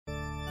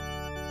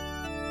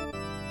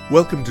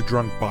Welcome to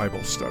Drunk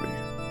Bible Study.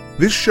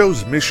 This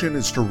show's mission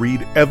is to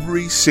read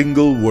every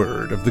single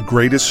word of the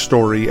greatest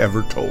story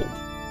ever told.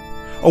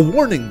 A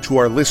warning to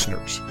our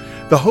listeners,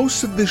 the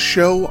hosts of this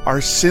show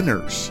are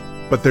sinners,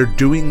 but they're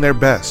doing their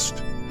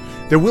best.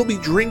 There will be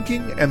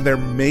drinking and there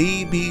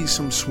may be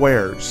some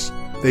swears.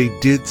 They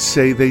did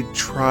say they'd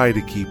try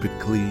to keep it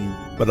clean,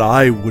 but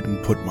I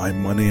wouldn't put my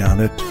money on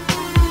it.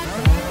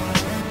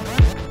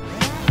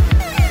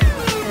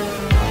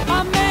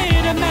 I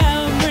made a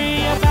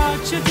memory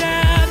about your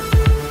dad.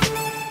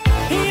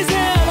 He's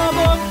in a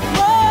book.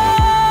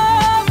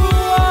 Whoa,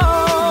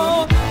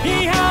 whoa.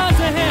 He has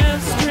a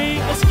history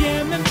of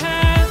skimming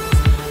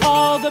past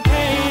all the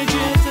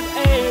pages of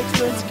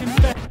ageless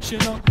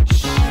confessional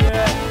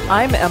shit.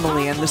 I'm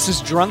Emily, and this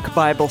is Drunk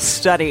Bible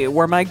Study,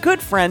 where my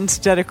good friends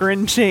Dedeker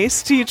and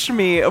Jace teach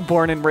me, a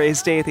born and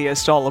raised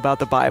atheist, all about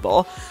the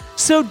Bible.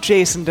 So,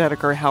 Jason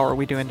Dedeker, how are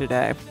we doing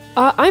today?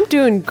 I'm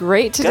doing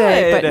great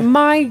today, Good. but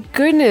my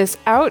goodness,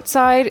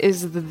 outside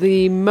is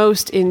the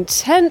most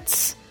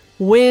intense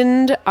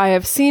wind I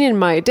have seen in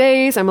my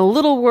days. I'm a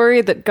little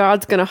worried that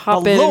God's going to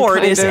hop The in Lord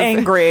and is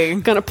angry.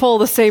 going to pull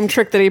the same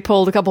trick that he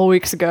pulled a couple of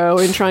weeks ago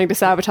in trying to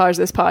sabotage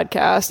this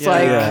podcast.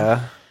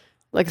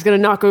 Like it's going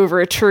to knock over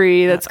a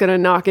tree that's going to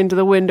knock into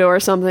the window or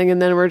something,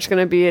 and then it's going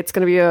to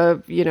be a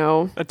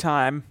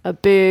A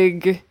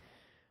big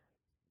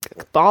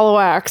ball of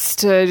wax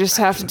to just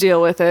have to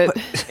deal with it.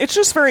 It's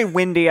just very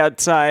windy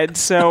outside,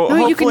 so No,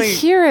 you hopefully... can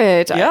hear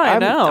it. Yeah, I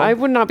know. I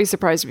would not be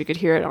surprised if you could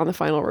hear it on the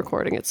final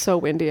recording. It's so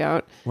windy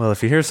out. Well,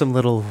 if you hear some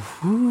little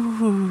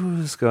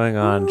whoos going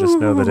on, just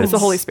know that It's the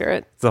Holy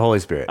Spirit. It's the Holy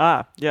Spirit.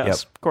 Ah, yes, Yep.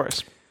 of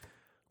course.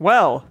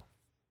 Well,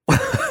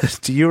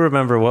 Do you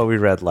remember what we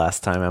read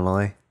last time,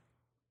 Emily?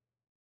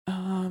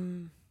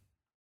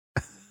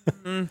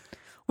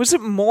 was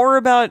it more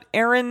about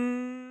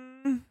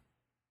Aaron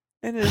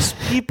and his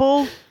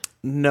people?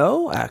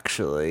 No,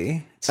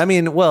 actually. I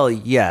mean, well,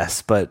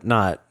 yes, but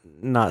not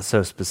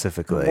so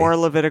specifically. More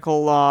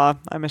Levitical law,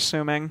 I'm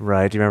assuming.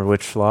 Right. Do you remember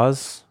which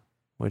laws?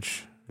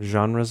 Which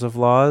genres of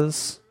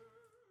laws?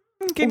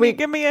 Give me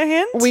a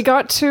hint? We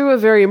got to a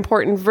very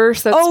important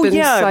verse that's been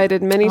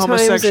cited many times in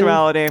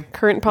Homosexuality.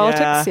 current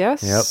politics. Yeah.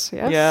 Yes.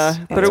 Yep. Yes.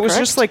 Yeah, but That's it was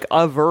correct. just like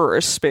a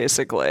verse,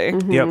 basically.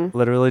 Yep,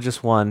 literally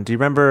just one. Do you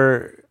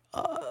remember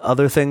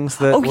other things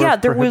that Oh were yeah,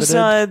 there was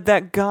prohibited?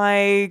 that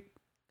guy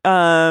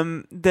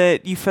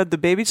that you fed the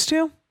babies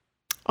to,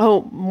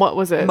 Oh, what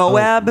was it?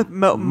 Moab,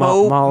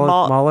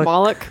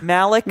 Moloch?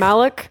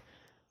 Malik,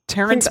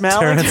 Terrence Malick.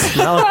 Terrence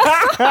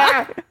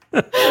Malick.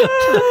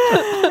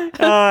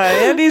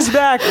 And he's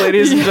back,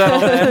 ladies and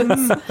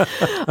gentlemen.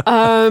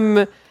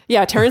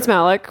 Yeah, Terrence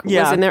Malick was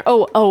Yeah. in there.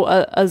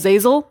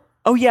 Azazel.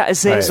 Oh yeah,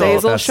 Azazel. Right.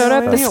 Azazel that's- showed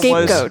up. The that's-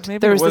 scapegoat. Maybe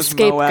There it was the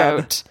was Moab.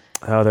 scapegoat.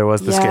 Oh, there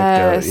was the Yes.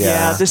 scapegoat.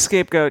 Yeah, the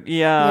scapegoat.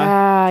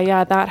 Yeah.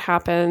 Yeah, that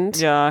happened.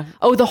 Yeah.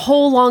 Oh, the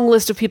whole long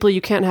list of people you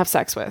can't have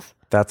sex with.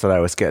 That's what I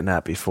was getting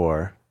at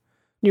before.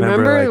 You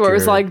remember like, where it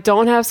was your- like,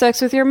 don't have sex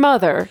with your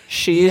mother.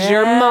 She's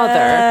your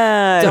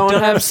mother. Don't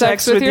have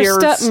sex with your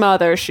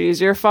stepmother.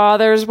 She's your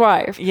father's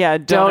wife. Yeah,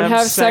 Don't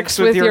have sex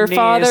with your niece.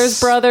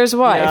 father's brother's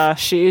wife. Yeah.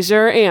 She's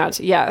your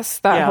aunt. Yes,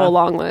 that Yeah. whole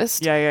long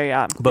list.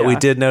 Yeah. But we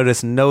did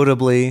notice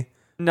notably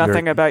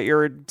nothing about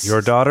your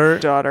daughter.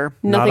 daughter.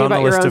 not Nothing on about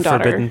the your list own of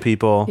daughter. forbidden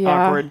people. Yeah.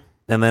 Awkward.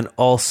 And then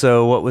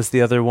also, what was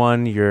the other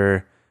one?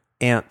 Your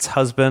aunt's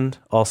husband,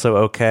 also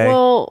okay.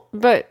 Well,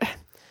 but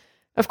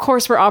of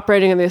course we're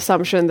operating on the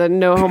assumption that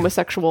no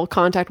homosexual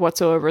contact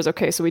whatsoever is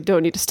okay, so we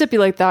don't need to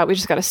stipulate that. We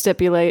just got to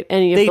stipulate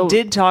any They of the...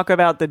 did talk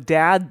about the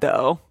dad,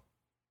 though.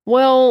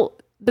 Well,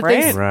 but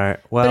Right? right.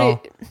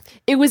 Well, but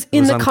it was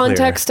in was the unclear.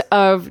 context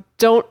of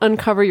don't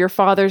uncover your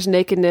father's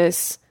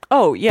nakedness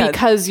Oh, yeah.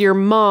 because your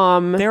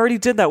mom, They already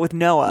did that with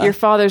Noah. your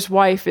father's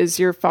wife is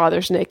your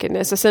father's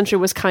nakedness.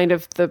 Essentially was kind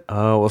of the...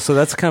 oh, well, so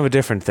that's kind of a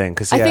different thing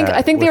because I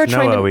think they were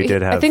trying Noah, to. we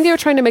did have. I think they were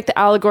trying to make the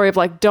allegory of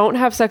like, don't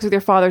have sex with your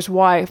father's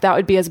wife. That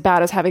would be as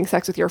bad as having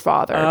sex with your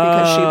father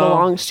because she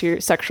belongs to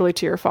sexually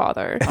to your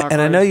father.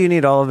 and I know you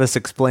need all of this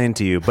explained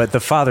to you, but the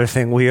father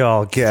thing we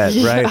all get,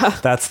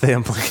 right? That's the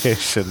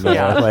implication.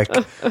 Yeah. Like,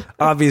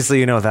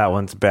 obviously, you know that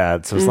one's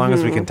bad. So as long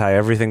as we can tie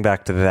everything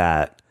back to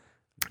that,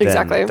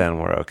 Exactly. then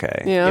we're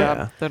okay.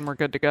 Yeah. Then we're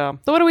good to go.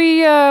 So what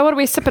are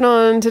we sipping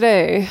on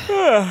today?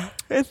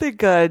 I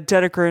think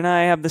Dedeker and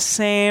I have the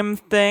same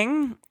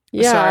thing.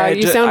 Yeah, Sorry,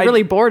 you sound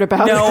really bored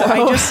about it. No,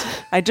 though.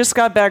 I just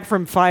got back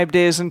from 5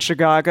 days in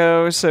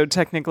Chicago, so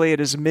technically it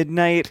is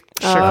midnight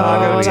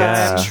Chicago Oh, time.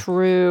 that's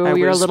true. I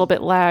You're was- a little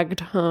bit lagged,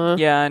 huh?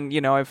 Yeah, and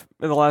I've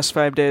in the last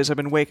 5 days I've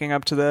been waking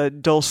up to the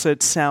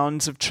dulcet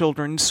sounds of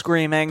children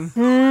screaming.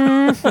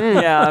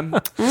 Yeah,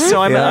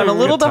 so I'm Yeah, a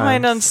little good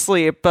behind times. on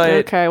sleep, but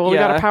Okay, well, we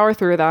yeah. got to power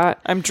through that.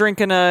 I'm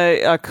drinking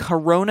a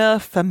Corona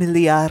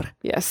Familiar.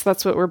 Yes,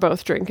 that's what we're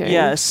both drinking.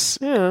 Yes,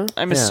 Yeah.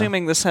 I'm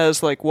assuming this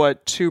has like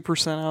what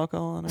 2%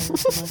 alcohol in it. Or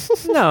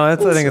something. No, I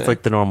think it's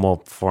like the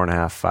normal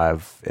 4.5,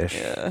 5-ish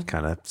Yeah.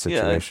 kind of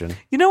situation.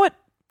 You know what?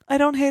 I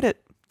don't hate it.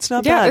 It's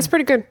not Yeah, bad. it's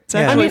pretty good. It's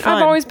I actually mean, fine.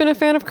 I've always been a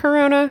fan of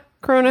Corona.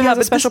 Corona has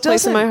a special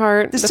place in my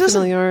heart. This the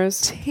doesn't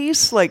familiars.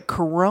 taste like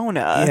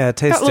Corona. Yeah, it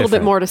tastes Got a little bit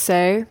different. more to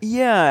say.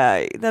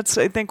 Yeah, that's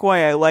I think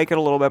why I like it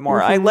a little bit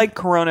more. I like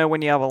Corona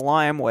when you have a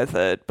lime with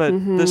it, but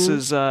this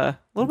is a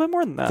little bit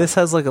more than that. This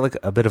has like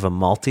a bit of a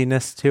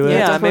maltiness to it.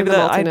 yeah, definitely maybe the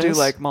that I do maltiness.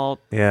 like malt.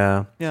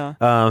 Yeah. Yeah.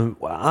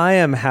 I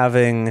am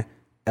having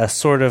a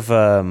sort of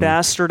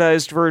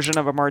Bastardized version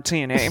of a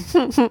martini.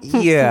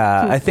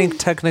 yeah. I think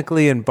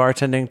technically in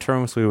bartending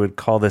terms we would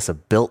call this a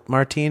built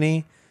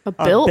martini. A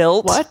built?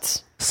 built?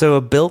 What? So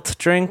a built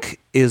drink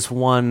is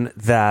one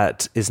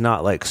that is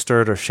not like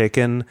stirred or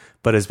shaken,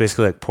 but is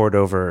basically like poured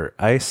over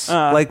ice,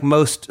 like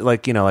most,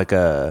 like like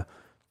a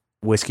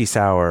whiskey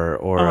sour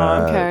or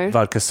okay.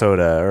 vodka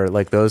soda or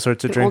like those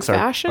sorts of drinks Old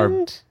are.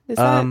 fashioned? Is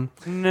that no,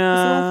 is an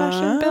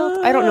old-fashioned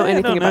built? I don't know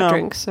anything about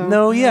drinks. So.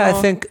 No, yeah, I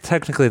think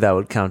technically that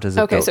would count as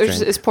a Okay, built so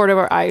drink. it's poured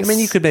over ice. I mean,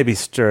 you could maybe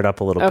stir it up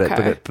a little bit,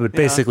 Okay. but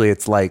basically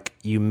it's like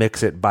you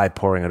mix it by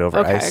pouring it over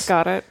Okay, ice,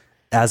 got it.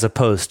 as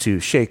opposed to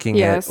shaking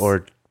Yes. it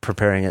or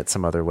preparing it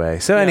some other way.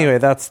 So anyway,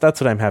 that's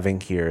what I'm having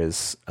here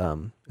is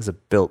a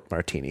built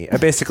martini. I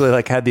basically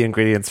like had the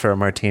ingredients for a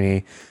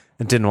martini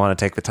and didn't want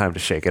to take the time to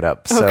shake it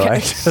up, so Okay. I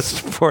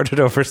just poured it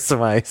over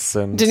some ice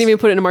and Didn't even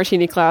put it in a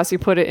martini glass. You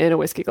put it in a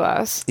whiskey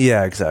glass.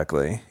 yeah,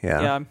 exactly,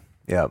 Yeah.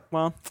 yeah.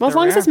 Well, Well, as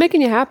long as it's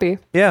making you happy.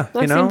 Yeah,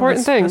 That's the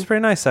important thing. It's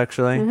pretty nice,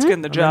 actually. it's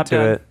getting the job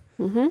into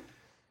done. it.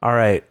 All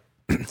right.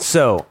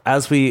 So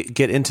as we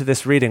get into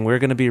this reading, we're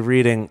going to be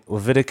reading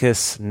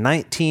Leviticus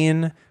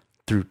 19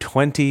 through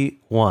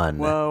 21.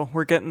 Whoa,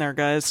 we're getting there,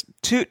 guys.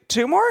 Two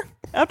more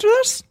after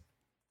this?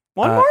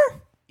 One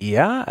more?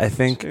 Yeah, I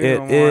think Two it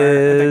more. I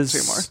think is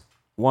two more.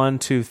 1,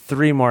 2,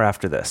 3 more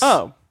after this.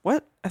 Oh,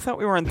 what? I thought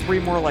we were on 3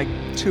 more like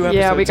 2 episodes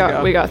Yeah,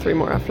 ago. we got 3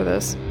 more after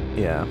this.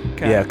 yeah,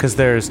 Okay. yeah, because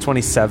there's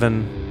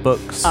 27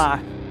 books.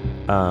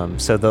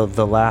 So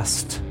the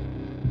last.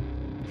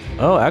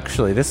 Oh,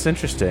 actually, this is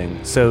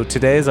interesting. So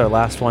today is our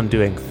last one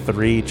doing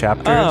 3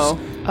 chapters. Oh.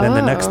 Then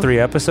the next Oh. 3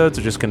 episodes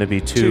are just going to be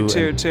 2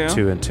 Two, and two.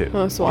 2 and 2.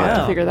 Oh, so we'll have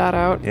Yeah. to figure that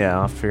out. Yeah,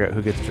 I'll figure out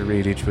who gets to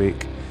read each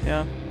week.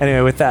 Yeah.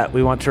 Anyway, with that,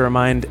 we want to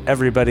remind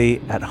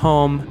everybody at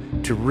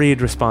home to read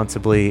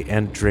responsibly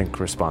and drink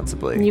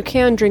responsibly. You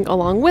can drink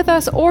along with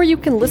us, or you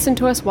can listen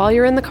to us while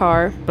you're in the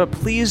car. But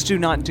please do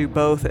not do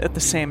both at the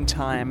same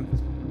time.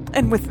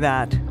 And with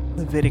that,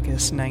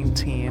 Leviticus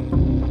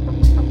 19.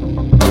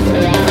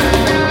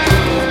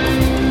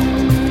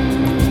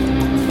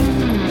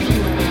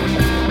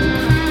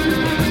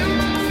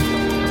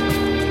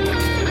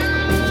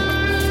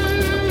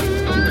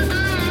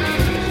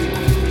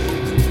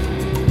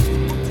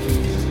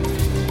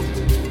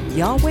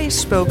 Yahweh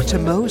spoke to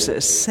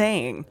Moses,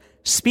 saying,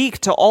 "Speak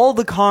to all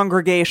the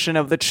congregation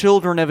of the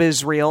children of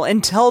Israel,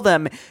 and tell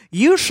them,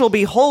 You shall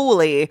be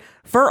holy,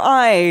 for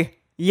I,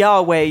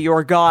 Yahweh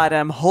your God,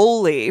 am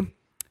holy."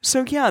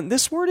 So yeah,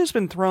 this word has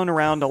been thrown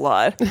around a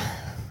lot.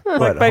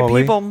 What, By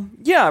holy? people.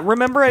 Yeah,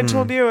 remember I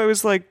told you I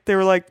was like, they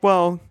were like,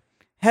 well,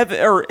 heaven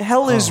or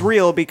hell is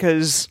real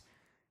because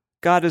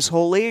God is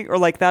holy, or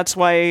like that's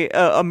why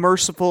a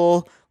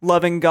merciful,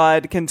 loving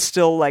God can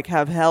still like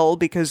have hell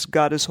because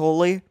God is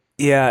holy.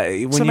 Yeah,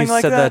 when Something you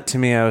like said that? that to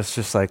me, I was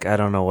just like, I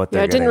don't know what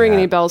they're Yeah, it didn't getting ring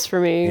any at. bells for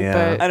me,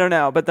 Yeah. I but don't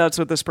know, but that's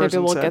what this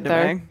person we'll said get to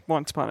there. me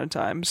once upon a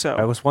time.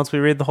 So Once we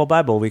read the whole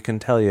Bible, we can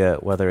tell you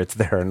whether it's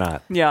there or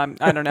not. yeah,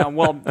 I don't know.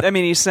 Well, I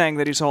mean, he's saying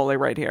that he's holy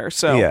right here.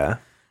 So Yeah.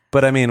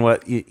 But I mean,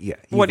 what? You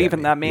what get even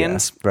me. that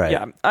means? Yeah, right.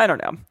 Yeah, I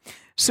don't know.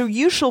 So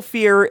you shall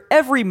fear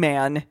every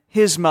man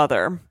his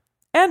mother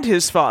and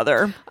his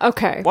father.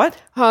 okay. What?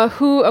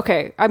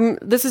 Okay.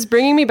 This is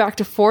bringing me back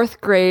to 4th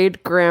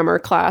grade grammar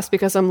class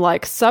because I'm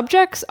like,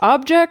 subjects,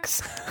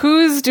 objects,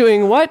 who's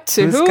doing what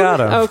to Who's who?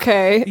 got 'em?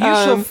 Okay. You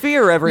shall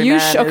fear every man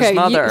his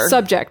mother.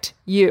 Subject,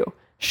 you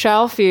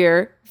shall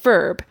fear,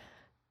 verb.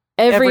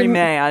 every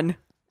man.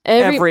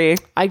 Every.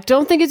 I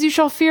don't think it's you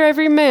shall fear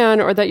every man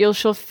or that you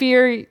shall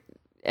fear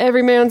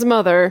every man's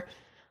mother,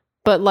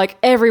 but like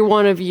every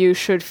one of you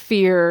should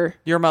fear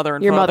Your mother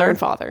and your father. mother and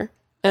father.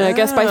 And I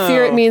guess by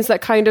fear it means that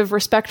kind of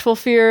respectful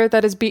fear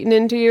that is beaten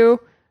into you.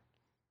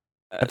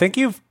 I think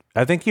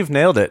you've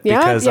nailed it. Yeah,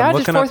 because yeah. I'm Did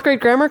looking 4th up. grade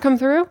grammar come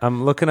through?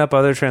 I'm looking up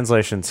other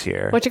translations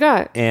here. What you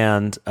got?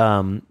 And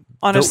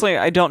Honestly,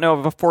 I don't know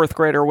if a 4th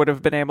grader would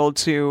have been able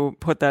to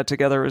put that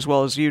together as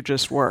well as you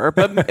just were.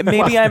 But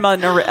maybe I'm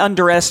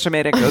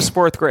underestimating those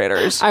 4th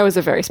graders. I was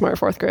a very smart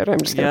 4th grader.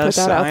 I'm just going to Yes,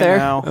 put that out I there.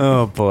 know.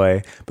 oh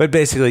boy, but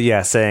basically,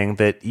 yeah, saying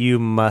that you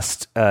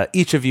must,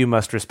 each of you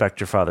must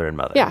respect your father and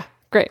mother. Yeah,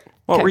 great.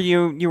 What Okay. were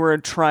you? You were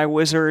a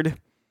tri-wizard.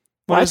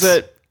 What is What?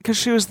 it? Because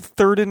she was the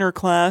 3rd in her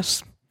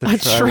class. The A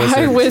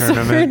tri-wizard.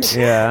 tournament.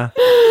 Yeah.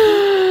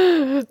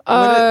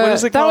 What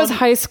is it That was called?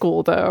 high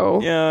school, though.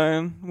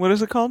 Yeah. What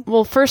is it called?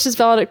 Well, first is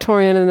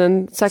valedictorian, and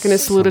then second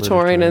is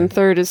salutatorian, and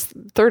third is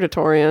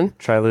thirdatorian.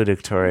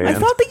 Triluditorian. I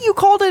thought that you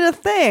called it a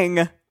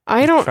thing.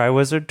 I don't.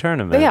 Triwizard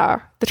tournament. Yeah,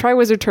 the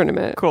Triwizard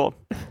Tournament. Cool.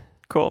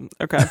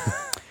 Okay.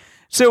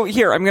 So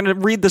here, I'm going to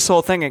read this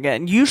whole thing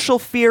again. You shall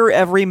fear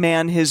every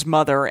man his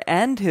mother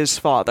and his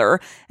father,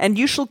 and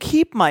you shall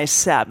keep my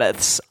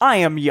Sabbaths. I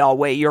am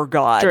Yahweh your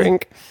God.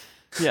 Drink.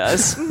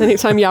 Yes.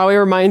 Anytime Yahweh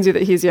reminds you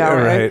that he's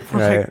Yahweh.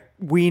 Right.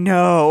 We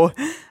know.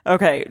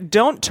 Okay,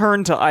 don't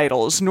turn to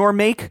idols, nor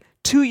make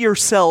to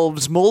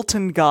yourselves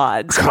molten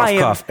gods.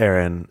 Cough,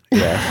 Aaron.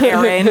 Yeah.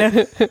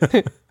 Aaron.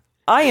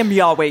 I am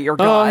Yahweh, your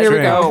God. here we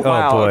go. Oh,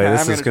 wow. boy, Okay,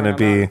 this is going to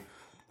be...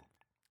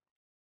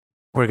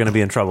 We're going to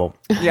be in trouble.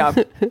 Yeah.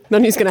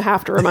 Then he's going to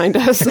have to remind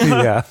us.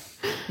 Yeah.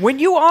 When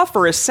you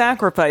offer a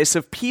sacrifice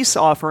of peace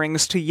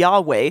offerings to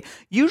Yahweh,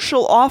 you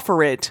shall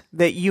offer it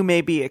that you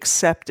may be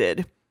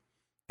accepted.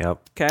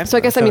 Yep. Okay. So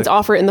I guess that means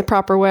offer it in the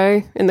proper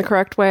way, in the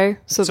correct way,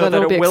 so that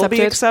it'll be will accepted.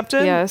 be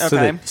accepted? Yes.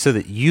 Okay. So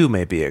that you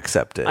may be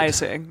accepted. I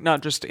see.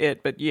 Not just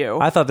it, but you.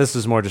 I thought this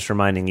was more just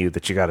reminding you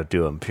that you got to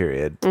do them,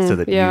 period, so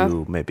that yeah.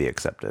 you may be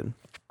accepted.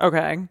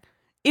 Okay.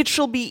 It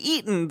shall be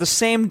eaten the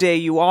same day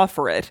you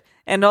offer it,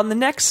 and on the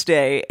next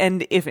day,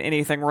 and if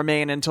anything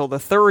remain until the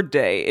third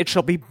day, it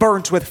shall be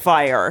burnt with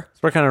fire. So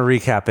we're kind of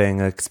recapping.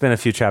 It's been a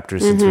few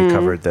chapters since we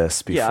covered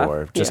this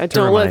before. Just to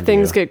don't let remind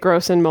things you. get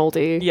gross and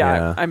moldy.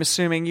 Yeah, I'm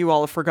assuming you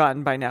all have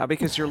forgotten by now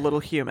because you're little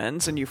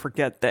humans and you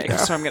forget things.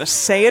 So I'm going to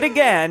say it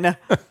again.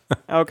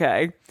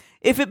 Okay.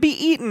 If it be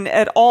eaten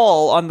at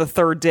all on the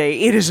third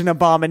day, it is an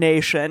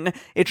abomination.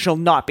 It shall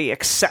not be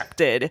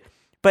accepted.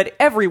 But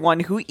everyone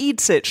who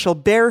eats it shall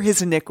bear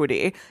his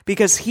iniquity,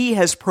 because he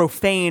has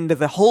profaned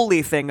the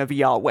holy thing of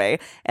Yahweh,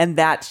 and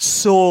that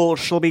soul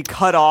shall be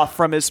cut off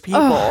from his people.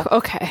 Oh,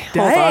 okay.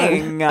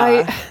 Dang.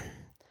 Hold on.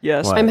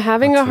 Yes. What? I'm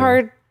having Let's a see.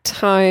 hard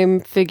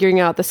time figuring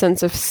out the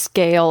sense of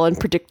scale and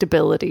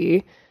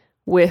predictability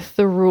with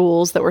the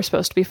rules that we're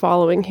supposed to be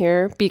following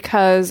here,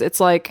 because it's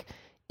like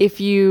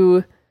if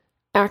you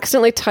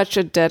accidentally touch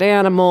a dead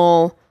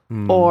animal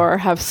or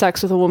have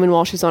sex with a woman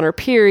while she's on her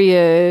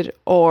period,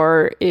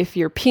 or if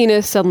your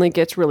penis suddenly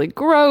gets really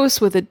gross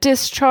with a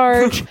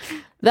discharge,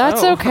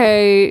 that's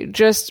okay.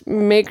 Just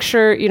make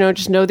sure,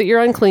 just know that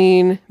you're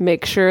unclean.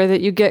 Make sure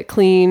that you get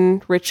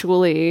clean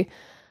ritually.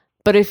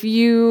 But if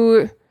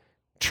you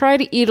try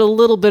to eat a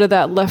little bit of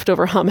that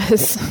leftover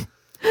hummus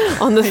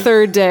on the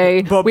third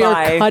day, we are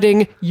Bye-bye.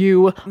 cutting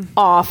you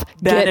off.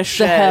 Banished.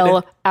 Get the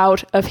hell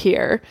out of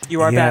here.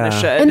 You are Yeah.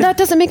 banished. And that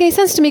doesn't make any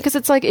sense to me, because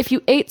it's like if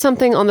you ate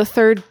something on the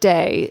third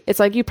day, it's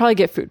like you probably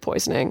get food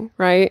poisoning,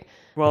 right?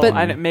 Well,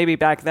 But- maybe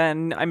back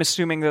then, I'm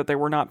assuming that they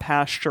were not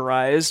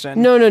pasteurized.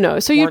 And No.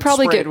 So you'd weren't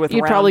probably sprayed with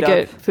get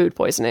Roundup. food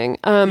poisoning.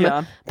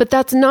 Yeah. But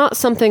that's not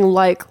something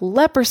like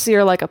leprosy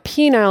or like a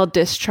penile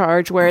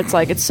discharge, where it's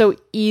like it's so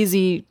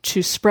easy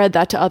to spread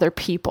that to other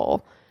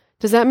people.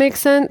 Does that make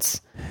sense?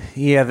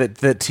 Yeah,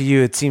 that to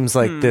you it seems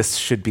like this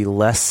should be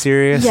less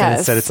serious. And Yes.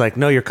 instead it's like,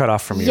 no, you're cut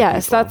off from your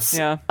Yes, people. that's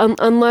Yeah.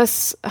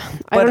 Unless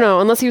I don't know.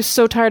 Unless he was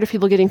so tired of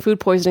people getting food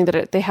poisoning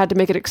that they had to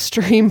make it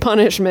extreme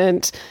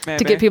punishment to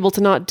Maybe. get people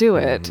to not do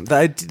it.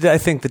 I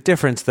think the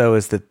difference, though,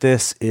 is that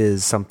this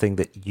is something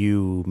that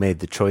you made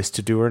the choice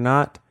to do or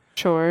not,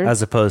 Sure.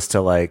 as opposed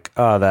to like,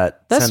 oh,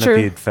 that That's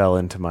centipede true. fell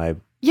into my...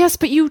 Yes,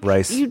 but you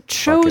rice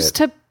chose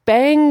bucket. to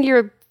bang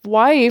your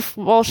wife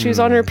while she was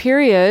on her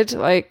period.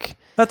 Like,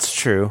 That's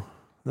true.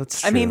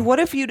 That's true. I mean, what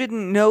if you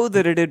didn't know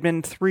that it had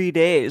been 3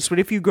 days? What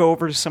if you go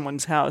over to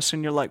someone's house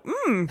and you're like,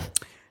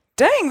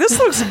 dang, this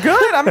looks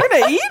good. I'm going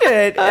to eat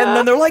it. And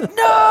then they're like,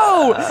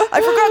 no,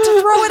 I forgot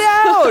to throw it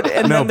out.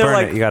 And No, then they're burn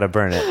like, it. You got to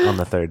burn it on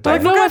the third day.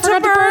 Like, no, I forgot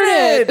to burn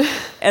it.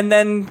 And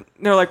then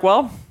they're like,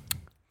 well,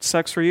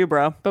 sucks for you,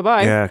 bro.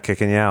 bye-bye. Yeah,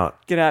 kicking you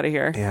out. Get out of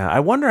here. Yeah, I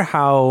wonder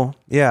how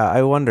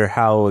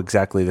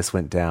exactly this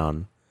went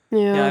down Yeah,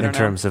 I Yeah. don't in know.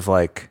 terms of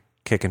like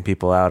kicking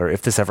people out, or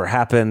if this ever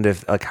happened,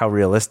 if like how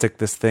realistic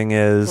this thing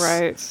is.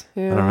 Right.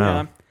 Yeah. I don't know.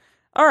 Yeah.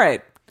 All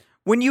right.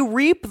 When you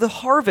reap the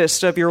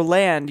harvest of your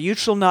land, you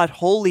shall not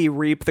wholly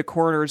reap the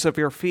corners of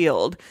your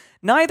field,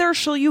 neither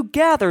shall you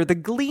gather the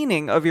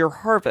gleaning of your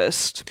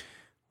harvest.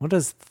 What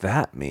does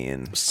that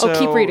mean? So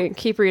Keep reading.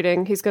 Keep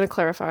reading. He's going to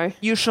clarify.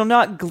 You shall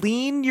not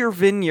glean your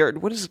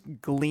vineyard. What is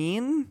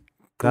glean?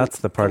 That's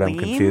the part I'm Glean?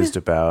 confused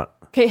about.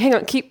 Okay, hang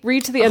on.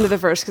 Read to the end of the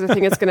verse, because I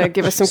think it's going to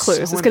give us some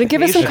clues. So It's going to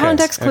give us some impatient.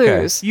 context Okay.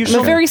 clues. You I'm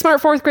shall- a very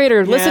smart fourth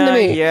grader. Listen to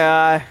me.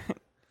 Yeah.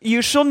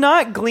 You shall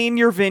not glean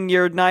your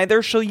vineyard,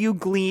 neither shall you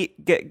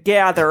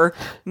gather,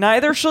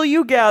 neither shall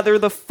you gather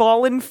the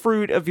fallen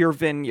fruit of your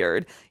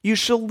vineyard. You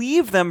shall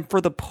leave them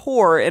for the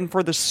poor and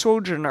for the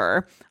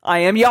sojourner. I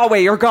am Yahweh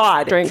your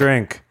God.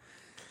 Drink.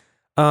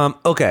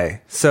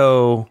 Okay,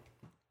 so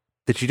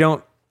that you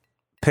don't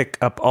pick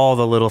up all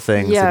the little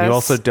things, and Yes. you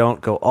also don't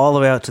go all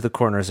the way out to the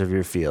corners of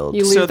your field.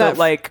 You So leave that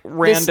like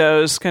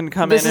randos can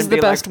come in This and is the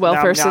be best like,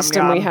 welfare nom, nom,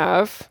 system we nom.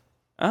 have,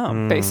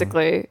 Oh.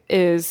 basically,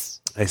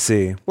 is I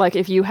see. like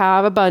if you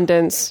have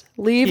abundance,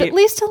 leave Yeah. at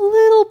least a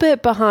little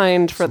bit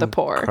behind for the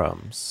poor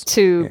Crumbs.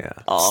 to Yeah.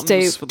 Alms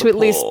stay for the to at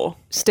least poor.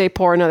 stay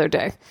poor another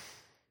day.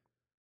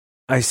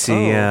 I see. Oh,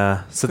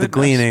 Yeah. So the goodness.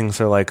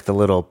 gleanings are like the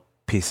little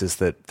pieces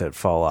that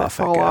fall off.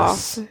 Fall I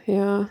guess. off.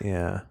 Yeah.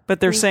 Yeah. But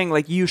they're saying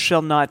like you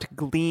shall not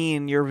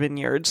glean your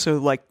vineyard. So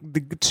like the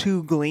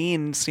to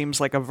glean seems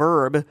like a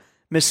verb.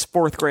 Miss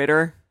fourth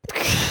grader.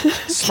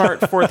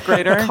 Smart fourth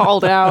grader.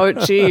 Called out.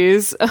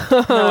 Jeez.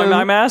 No,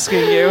 I'm asking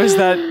you, is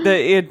that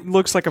it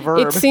looks like a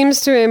verb. It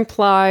seems to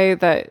imply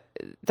that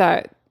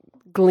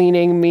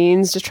gleaning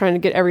means, just trying to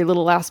get every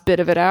little last bit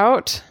of it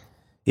out.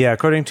 Yeah,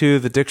 according to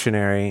the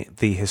dictionary,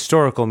 the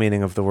historical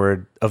meaning of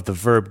the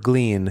verb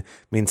glean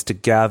means to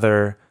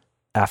gather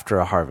after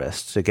a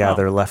harvest, to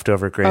gather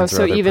leftover grains.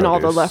 So or other even all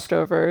the produce.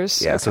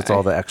 leftovers. Yeah, so it's Okay.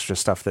 all the extra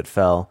stuff that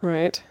fell.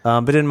 Right.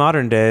 But in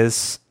modern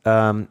days,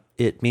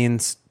 it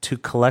means to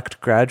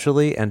collect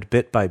gradually and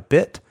bit by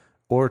bit,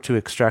 or to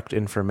extract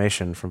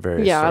information from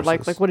various Yeah,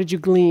 sources. like what did you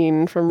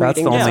glean from That's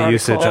reading the this only article?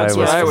 usage That's I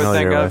what was I would think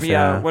familiar of. with,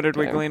 Yeah. yeah. What did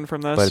we Okay. glean from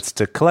this? But it's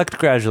to collect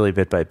gradually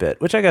bit by bit,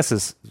 which I guess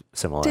is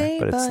similar,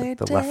 but it's like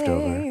the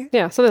leftover.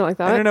 Yeah, something like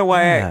that. I don't know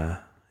why.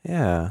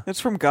 Yeah, It's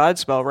from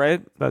Godspell, right?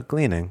 about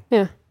gleaning.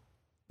 Yeah.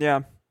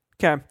 Yeah.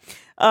 Okay.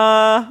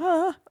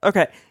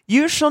 Okay.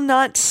 You shall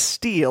not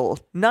steal,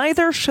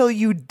 neither shall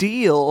you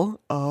deal.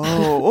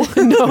 Oh.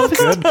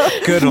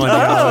 Good one,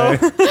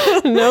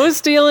 Yahweh. No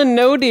stealing,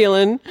 no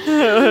dealing.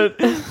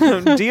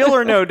 Deal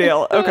or no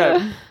deal.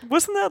 Okay.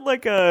 Wasn't that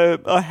like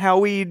a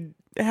Howie?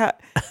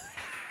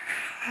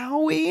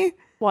 Howie?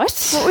 What?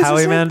 Was Howie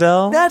his name?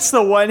 Mandel? That's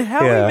the one.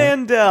 Howie Yeah.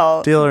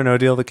 Mandel. Deal or No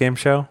Deal, the game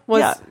show?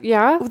 Yeah.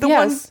 The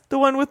Yes.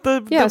 one with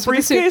the Yes,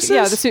 with the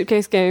briefcases. the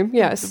suitcase game. The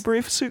Yes.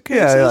 brief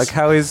suitcases. Yeah, like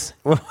Howie's...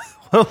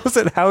 What was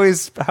it?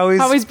 Howie's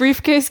Howie's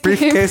briefcase game.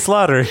 briefcase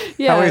lottery.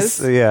 Yes.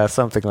 Howie's, yeah,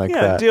 something like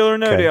Yeah, that. deal or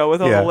no Okay. deal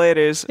with all Yeah. the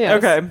ladies.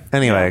 Yes. Okay.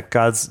 Anyway,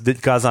 God's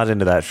not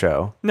into that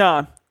show.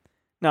 No.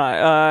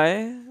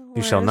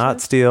 You shall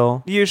not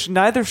steal.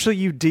 Neither shall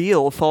you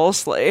deal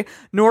falsely,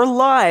 nor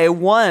lie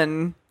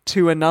one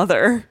to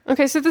another.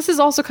 Okay, so this is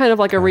also kind of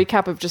like a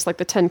recap of just like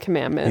the 10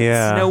 Commandments.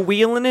 Yeah. No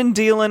wheeling and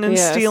dealing and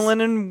Yes. stealing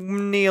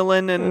and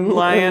kneeling and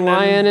lying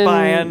lying and and-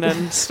 buying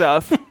and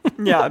stuff.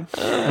 Yeah.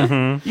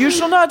 You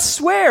shall not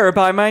swear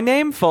by my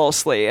name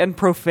falsely and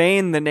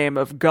profane the name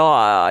of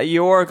God,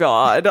 your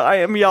God. I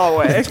am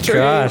Yahweh.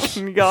 Gosh.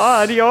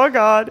 God, your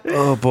God.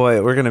 Oh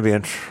boy, we're gonna be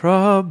in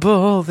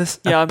trouble this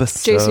Yeah.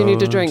 episode. Jace, you need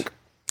to drink.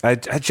 I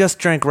just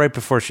drank right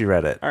before she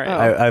read it. All right.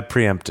 I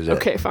preempted it.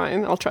 Okay,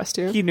 fine. I'll trust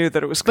you. He knew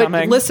that it was But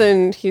coming.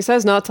 listen, he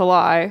says not to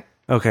lie.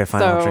 Okay,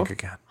 fine. I'll So- drink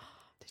again.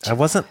 I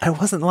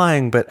wasn't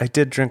lying, but I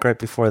did drink right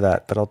before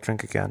that. But I'll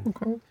drink again.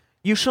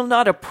 You shall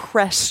not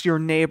oppress your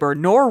neighbor,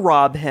 nor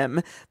rob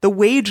him. The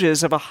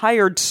wages of a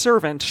hired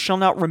servant shall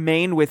not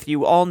remain with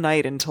you all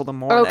night until the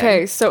morning.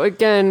 Okay, so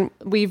again,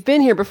 we've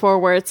been here before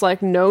where it's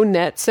like no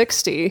net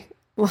 60.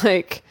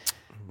 Like,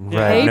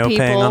 Right. Pay No paying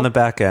people- on the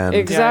back end.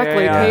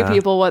 exactly, yeah. pay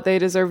people what they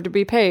deserve to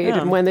be paid Yeah.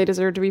 and when they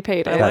deserve to be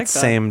paid. I That like that.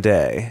 same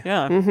day.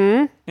 Yeah.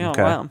 Mm-hmm. Yeah,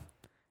 Okay. wow.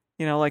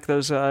 You know, like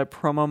those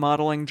promo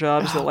modeling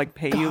jobs that like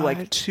pay you like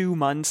God. 2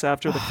 months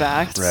after the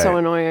fact. Right. So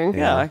annoying.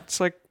 Yeah,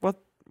 it's like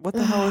what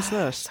the hell is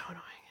this? So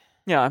annoying.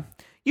 Yeah.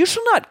 You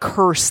shall not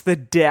curse the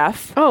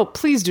deaf. Oh,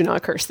 please do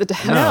not curse the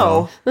deaf.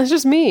 No. That's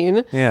just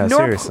mean. Yeah, Nor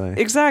seriously.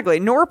 exactly.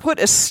 Nor put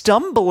a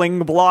stumbling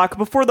block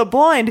before the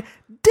blind.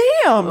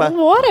 Damn.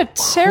 What a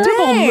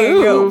terrible Dang.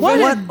 move. What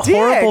a What dick.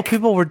 horrible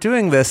people were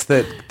doing this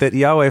that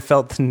Yahweh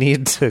felt the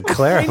need to I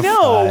clarify.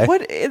 know.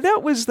 What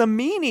that was the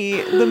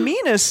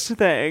meanest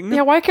thing.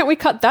 Yeah, why can't we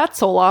cut that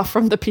soul off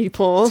from the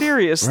people?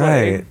 Seriously.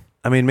 Right.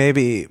 I mean,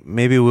 maybe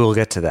we'll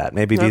get to that.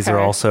 Maybe these are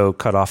Okay. also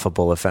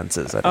cut-offable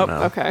offenses. I don't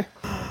know. Okay.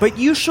 But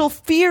you shall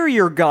fear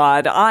your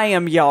God. I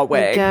am Yahweh.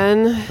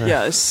 Again.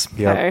 Yes.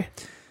 Yep. Okay.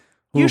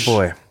 You Oh sh-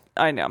 boy.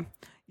 I know.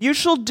 You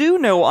shall do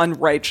no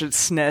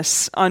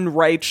unrighteousness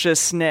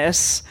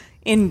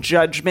in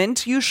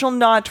judgment. You shall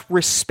not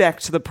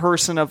respect the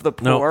person of the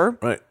No. poor.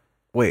 Right.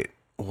 Wait.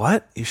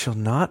 What? You shall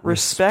not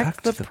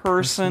Respect the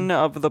person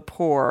of the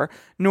poor,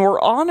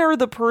 nor honor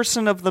the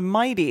person of the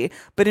mighty,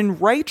 but in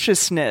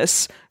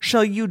righteousness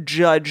shall you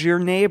judge your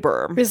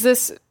neighbor. Is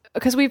this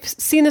because we've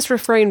seen this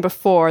refrain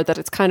before that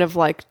it's kind of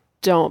like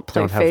don't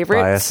play Don't have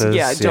favorites? biases.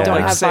 Yeah, don't Don't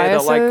like have say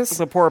that like biases.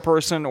 the poor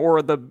person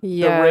or the rich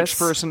Yes.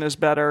 person is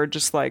better.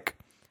 Just like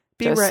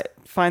Just-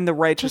 find the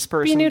righteous Be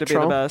person to be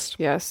neutral. the best.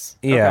 Yes.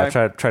 Yeah.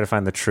 Okay. Try to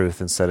find the truth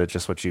instead of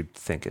just what you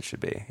think it should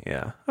be.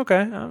 Yeah.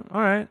 Okay.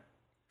 All right.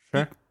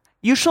 Sure.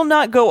 You shall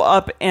not go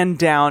up and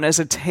down as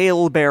a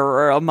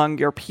talebearer among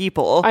your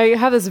people. I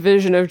have this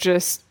vision of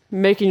just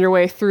making your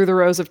way through the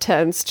rows of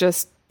tents,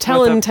 just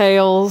telling With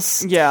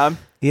tales. yeah.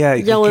 Yeah.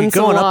 Yelling You're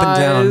going some up and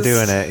down lies.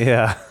 doing it.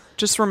 Yeah.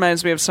 Just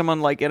reminds me of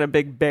someone like in a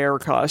big bear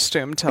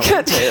costume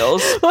telling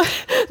tales.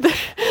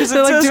 Because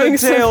They're it like says doing a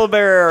some-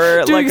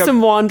 talebearer. Doing Like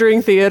some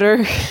wandering theater.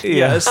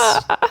 yes.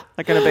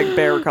 Like in a big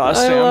bear I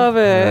costume. love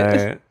it.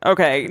 Right.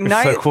 Okay. It's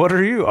like, what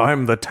are you?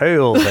 I'm the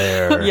tail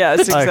bear.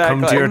 Yes, I come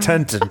to exactly. your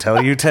tent and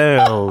tell you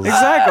tales.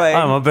 Exactly.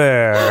 I'm a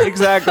bear.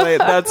 Exactly.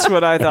 That's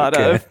what I thought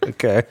of.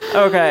 Okay.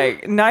 Okay.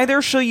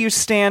 Neither shall you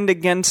stand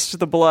against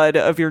the blood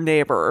of your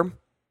neighbor.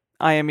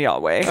 I am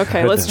Yahweh.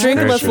 Okay, let's Goodness drink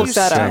and let's gracious. look You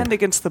that up. stand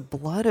against the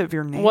blood of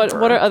your neighbor.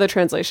 What are other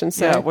translations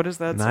say? Yeah, what does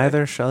that say?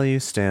 Neither shall you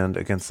stand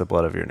against the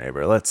blood of your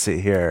neighbor. Let's see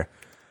here.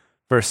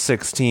 Verse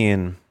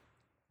 16.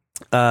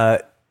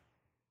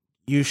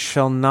 You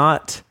shall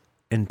not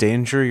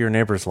endanger your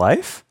neighbor's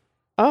life?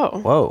 Oh,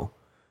 Whoa.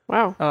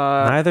 wow.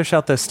 Neither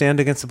shalt thou stand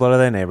against the blood of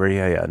thy neighbor.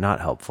 Yeah,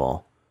 not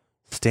helpful.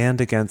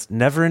 Stand against,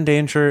 never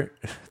endanger.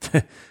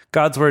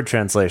 God's word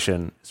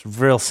translation is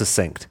real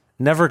succinct.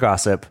 Never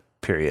gossip,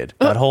 period.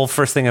 That whole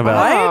first thing about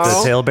What?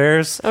 the tail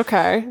bears,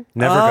 Okay.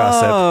 never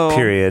gossip,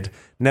 period.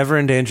 Never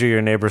endanger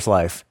your neighbor's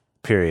life,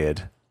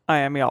 period. I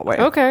am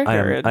Yahweh. Okay.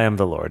 I am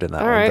the Lord in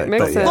that All one. right,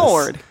 makes sense.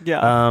 Lord.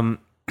 Yeah.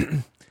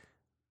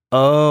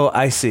 Oh,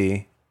 I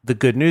see. The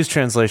Good News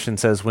translation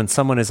says, when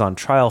someone is on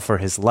trial for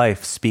his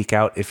life, speak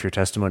out if your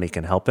testimony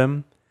can help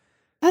him.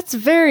 That's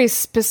very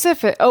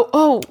specific.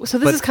 Oh, so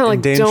this But is kind of like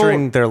endangering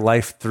don't. their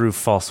life through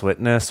false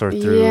witness or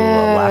through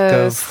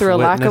Yes, through a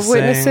lack of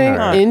witnessing.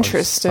 or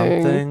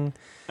Interesting. something.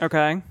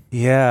 Okay.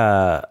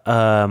 Yeah.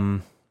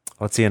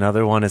 Let's see.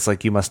 Another one is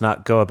like, you must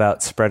not go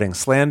about spreading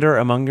slander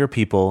among your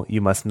people.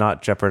 You must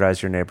not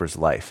jeopardize your neighbor's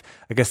life.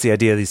 I guess the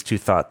idea of these two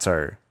thoughts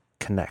are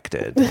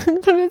connected.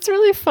 But it's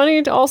really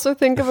funny to also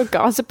think of a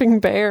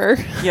gossiping bear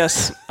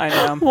Yes, I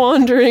know.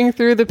 wandering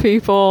through the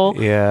people.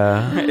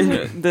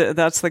 Yeah.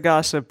 That's the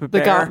gossip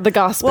bear. The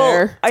goss Well,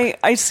 bear.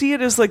 I see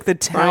it as like the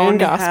Ryan town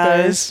Goss bear.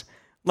 has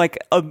like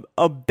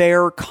a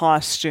bear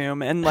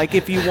costume, and like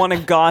if you want to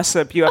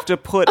gossip, you have to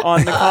put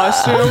on the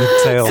costume.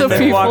 Tail So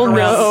bear. and walk people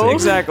around. know.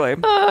 Exactly.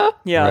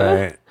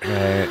 Yeah.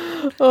 Right.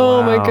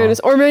 Oh my Wow. goodness.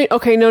 Or maybe,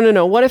 okay,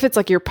 no. What if it's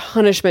like your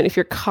punishment if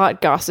you're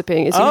caught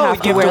gossiping is you Oh,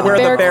 have to you wear the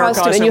bear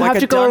costume and you like have a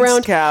to go dunce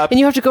around cap. and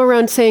you have to go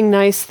around saying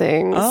nice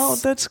things. Oh,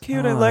 that's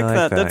cute. I Oh, like I like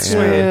that. that, That's yeah.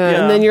 sweet.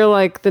 yeah. And then you're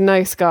like the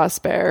nice goss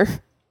bear.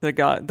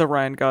 the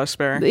Ryan Goss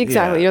bear.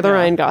 Exactly. You're the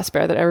Ryan Goss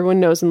bear that everyone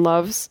knows and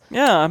loves.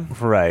 Yeah.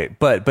 Right.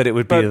 But it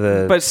would be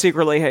But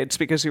secretly hates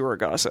because you were a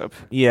gossip.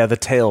 the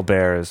tail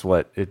bear is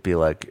what it'd be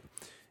like.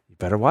 You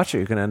better watch it.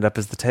 You're going to end up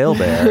as the tail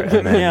bear.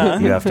 And then Yeah.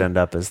 you have to end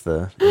up as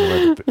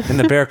in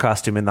the bear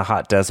costume in the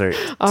hot desert.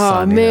 Oh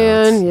sun, you know,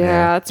 man, it's-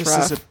 yeah, it's This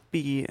rough. is a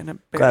bee in a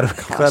bear Glad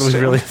costume. we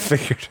really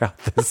figured out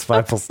this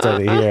Bible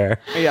study here.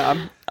 Yeah.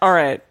 All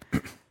right.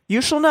 You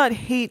shall not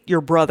hate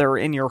your brother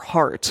in your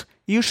heart.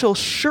 You shall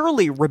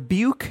surely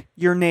rebuke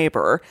your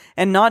neighbor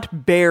and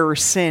not bear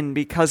sin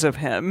because of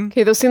him.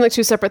 Okay, those seem like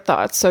two separate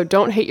thoughts. So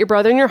don't hate your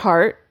brother in your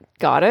heart.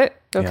 Got it.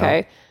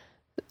 Okay.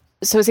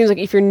 So it seems like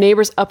if your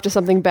neighbor's up to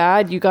something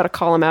bad, you got to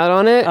call him out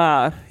on it.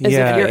 Uh, As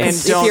Yeah, if and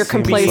if don't you're be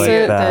complacent,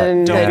 like that.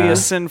 then Don't be Yeah. a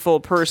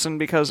sinful person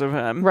because of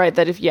him. right.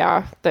 That if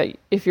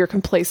you're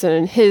complacent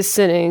in his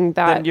sinning,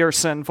 that Then you're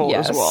sinful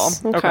yes. as well.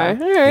 Okay.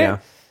 All right. Yeah.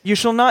 You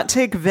shall not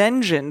take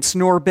vengeance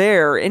nor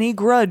bear any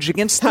grudge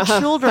against the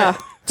children.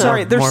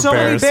 Sorry, there's More so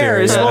many bears here,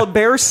 bears. yeah. Well,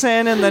 bear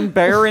sin and then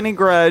bear any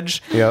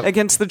grudge Yep.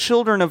 against the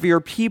children of your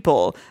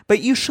people.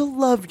 But you shall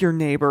love your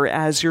neighbor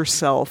as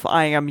yourself.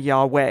 I am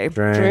Yahweh.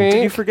 Drink. Drink.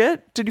 Did you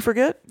forget? Did you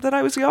forget that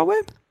I was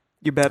Yahweh?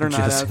 You better not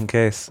Just have. in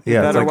case. You Yeah,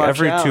 it's better like watch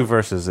every out. 2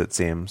 verses, it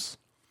seems.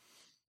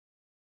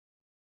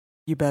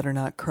 You better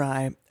not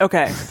cry.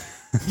 Okay.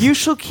 You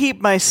shall keep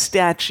my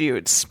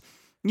statutes.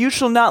 You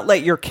shall not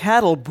let your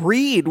cattle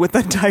breed with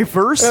a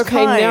diverse Okay,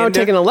 kind. now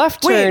taking a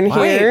left turn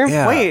wait, here.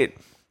 Yeah. Wait.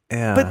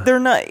 Yeah. But they're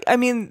not. I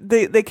mean,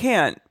 they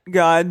can't.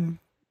 God,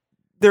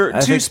 they're I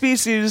two think-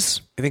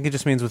 species. I think it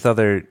just means with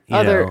other,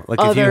 Other like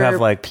if you have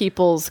like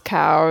people's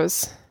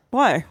cows.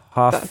 Why?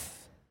 Hoffer,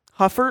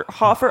 Heifers.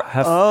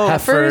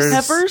 heifers.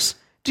 Heifers.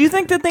 Do you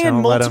think that they had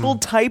Don't let 'em multiple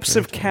types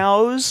of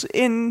cows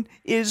in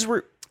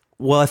Israel?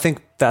 Well, I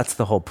think that's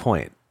the whole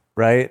point,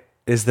 right?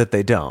 Is that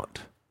they don't.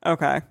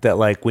 Okay. That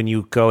like when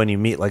you go and you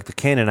meet like the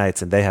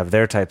Canaanites and they have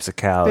their types of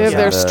cows. They have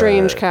their and,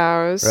 strange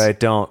cows. Right.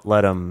 Don't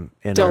let them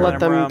Don't let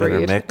them breed.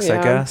 intermix, Yeah.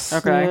 I guess.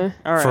 Okay. Yeah.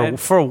 All right.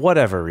 For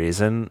whatever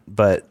reason,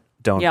 but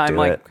don't Yeah, do I'm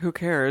like, it. who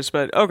cares?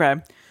 But okay.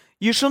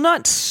 You shall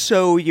not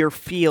sow your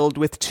field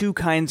with 2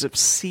 kinds of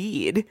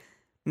seed.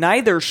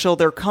 Neither shall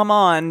there come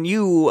on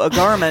you a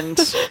garment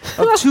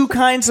of 2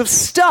 kinds of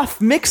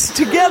stuff mixed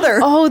together.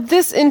 Oh,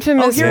 this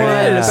infamous here one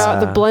it is.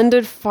 about the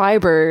blended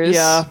fibers.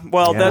 Yeah,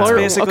 well, Yeah. that's What-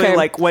 basically okay.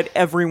 like what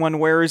everyone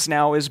wears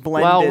now is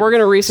blended. Well, we're going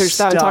to research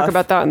that and talk stuff.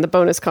 about that in the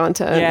bonus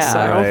content. Yeah. So.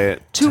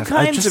 Right. 2 I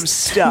kinds of just-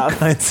 stuff. 2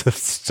 kinds of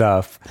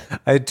stuff.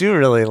 I do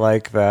really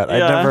like that. Yeah.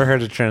 I've never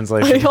heard a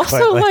translation I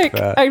also quite like,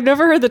 that. I've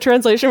never heard the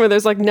translation where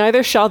there's like,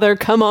 neither shall there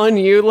come on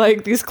you.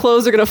 Like, these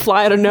clothes are going to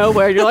fly out of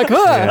nowhere. You're like,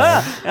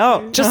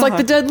 Oh, just like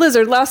the dead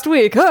lizard last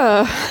week.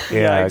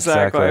 yeah,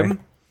 exactly.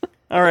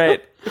 All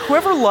right.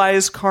 Whoever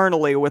lies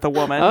carnally with a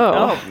woman.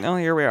 Oh.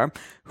 Here we are.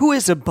 Who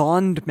is a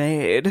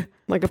bondmaid?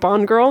 Like a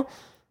Bond girl.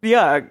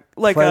 Yeah,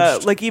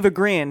 Pledged. like Eva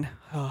Green.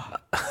 Oh.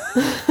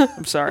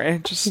 I'm sorry.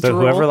 Just So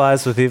whoever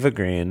lies with Eva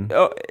Green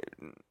oh,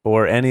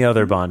 or any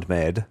other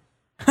bondmaid.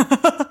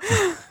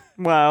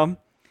 wow.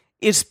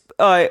 Is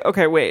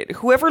okay, wait.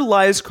 Whoever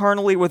lies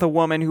carnally with a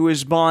woman who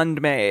is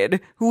bondmaid,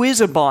 who is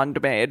a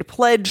bondmaid,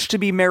 pledged to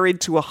be married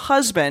to a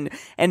husband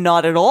and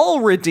not at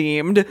all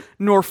redeemed,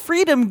 nor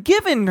freedom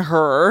given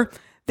her,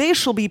 they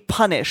shall be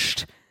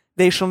punished.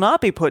 They shall not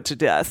be put to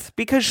death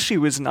because she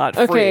was not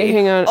free. Okay,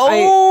 hang on.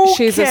 Okay.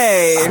 She's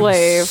a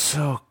slave.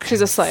 So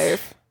She's a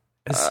slave.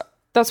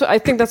 That's what I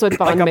think. That's what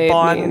Like a bondmaid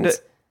bond-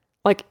 means.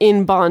 Like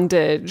in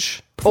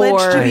bondage, Pledged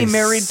or to be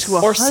married to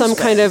a or husband. some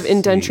kind of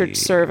indentured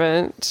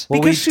servant.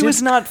 Well, because we she did-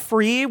 was not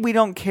free, we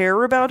don't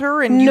care about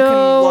her, and you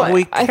No, can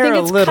we I care think a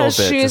it's little because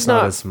bit, she's just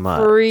not not as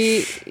much.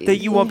 free. that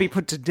you won't be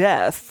put to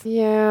death.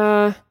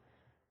 Yeah,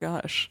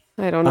 Gosh,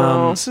 I don't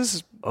know. this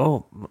is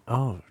oh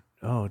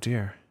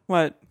dear.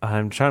 What?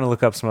 I'm trying to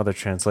look up some other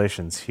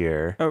translations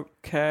here.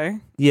 Okay.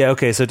 Yeah,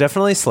 okay, so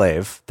definitely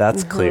slave.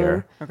 That's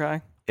clear.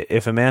 Okay.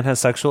 If a man has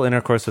sexual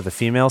intercourse with a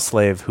female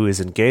slave who is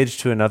engaged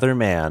to another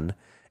man,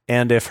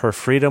 and if her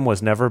freedom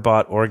was never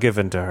bought or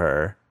given to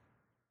her,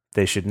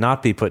 they should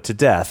not be put to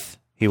death.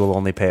 He will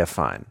only pay a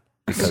fine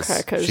because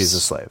Okay, 'cause- she's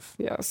a slave.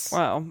 Yes.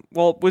 Wow.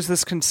 Well, was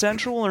this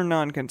consensual or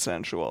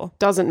non-consensual?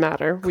 Doesn't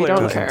matter. We Clearly.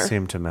 don't Doesn't care.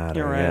 seem to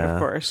matter. You're right, yeah. of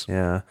course.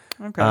 Yeah.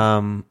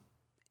 Okay.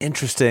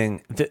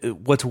 Interesting.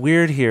 What's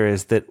weird here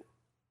is that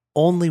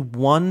only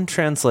one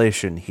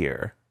translation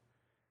here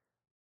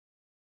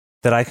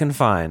that I can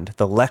find,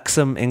 the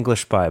Lexham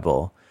English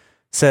Bible,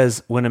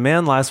 says when a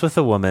man lies with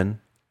a woman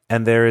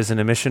and there is an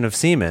emission of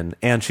semen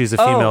and she's a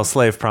female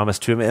slave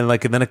promised to him, and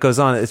then it goes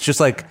on. It's just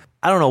like,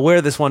 I don't know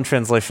where this one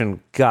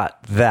translation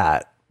got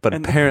that, but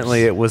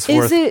apparently it was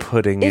worth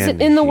putting in. Is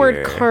it in the word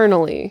here.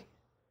 carnally?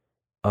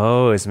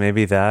 Oh, is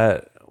maybe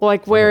that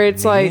Like where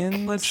it's like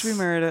means? Let's be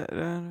married.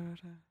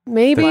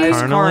 maybe The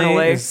Lies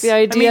carnally. is- the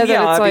idea that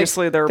it's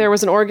obviously like there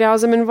was an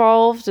orgasm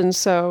involved, and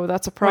so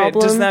that's a problem.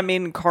 Wait, does that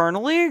mean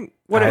carnally?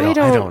 What? I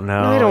don't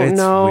know. I don't It's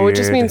know. It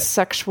just weird. means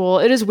sexual.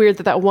 It is weird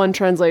that one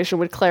translation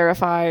would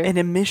clarify An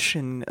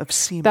emission of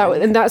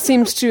semen. and that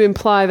seems to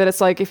imply that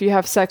it's like if you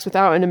have sex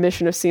without an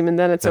emission of semen,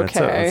 then it's Then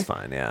okay. It's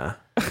fine, yeah.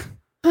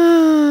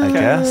 I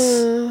guess.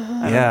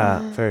 Yeah,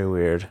 very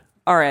weird.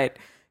 All right.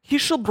 He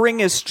shall bring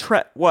his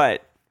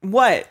what?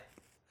 What?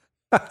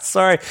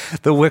 Sorry,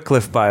 the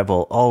Wycliffe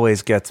Bible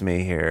always gets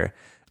me here.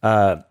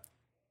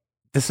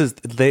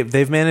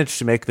 They've managed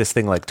to make this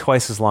thing like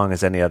twice as long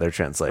as any other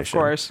translation.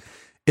 Of course.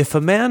 If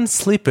a man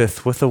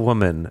sleepeth with a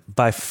woman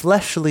by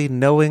fleshly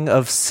knowing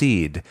of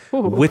seed,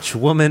 which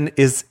woman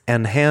is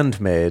an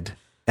handmaid,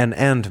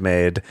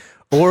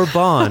 or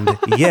bond,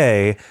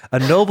 yea, a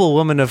noble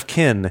woman of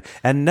kin,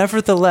 and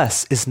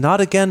nevertheless is not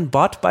again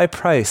bought by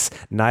price,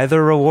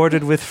 neither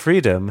rewarded with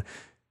freedom,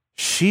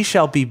 she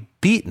shall be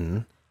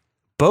beaten,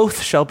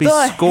 both shall be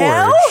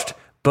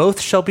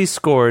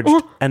scourged,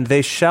 and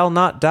they shall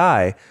not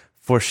die,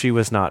 for she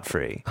was not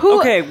free.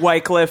 Okay,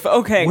 Wycliffe.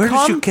 Okay, Where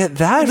did you get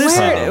that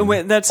from?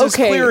 Wait, that's as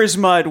Okay. clear as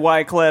mud,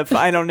 Wycliffe.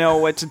 I don't know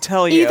what to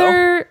tell you.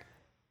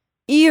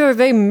 Either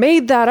they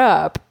made that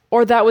up,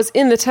 or that was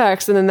in the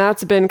text, and then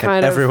that's been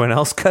kind of Everyone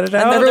else cut it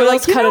out? And then everyone they're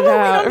else like, cut you it know what, we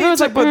out. don't need Everyone's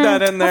to like, put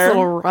that in there. That's a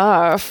little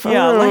rough. Yeah, I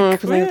don't know like,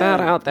 if we leave that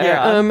out there.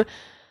 yeah.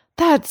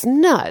 That's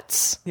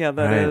nuts. Yeah,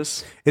 that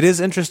is. Right. It is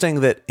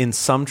interesting that in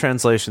some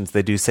translations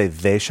they do say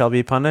they shall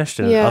be punished,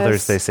 and in Yes.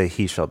 others they say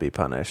he shall be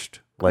punished.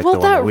 Like Well, the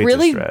one that that we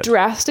really just read.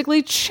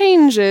 drastically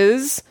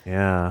changes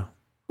Yeah.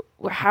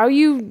 how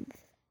you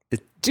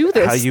do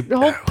this. How you the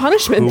whole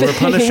punishment who thing. we're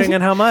punishing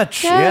and how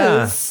much.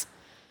 Yes.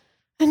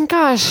 And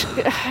gosh,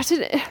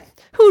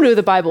 who knew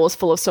the Bible was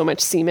full of so much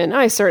semen?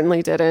 I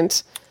certainly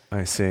didn't. Yeah.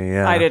 I see.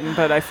 Yeah. I didn't,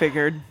 but I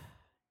figured.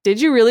 Did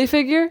you really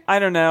figure? I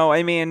don't know.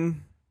 I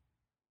mean,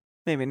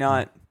 maybe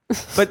not.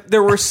 But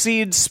there were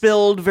seeds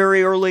spilled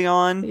very early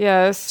on.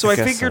 Yes. So I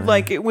guess figured so.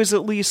 like it was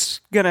at least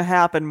going to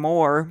happen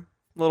more.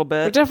 A little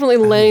We're bit. definitely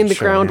laying the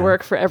sure,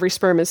 groundwork for every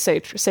sperm is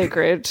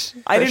sacred.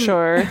 I For didn't.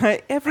 sure.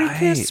 Every Right.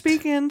 kiss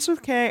begins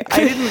with K. I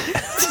didn't.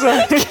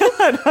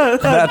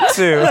 that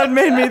too. That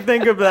made me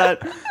think of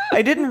that.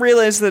 I didn't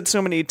realize that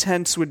so many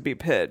tents would be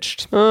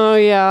pitched. Oh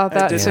yeah,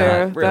 that did too. not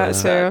That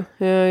realize too. that.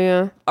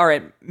 Yeah. All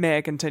right, may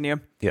I continue?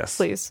 Yes.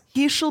 Please.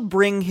 He shall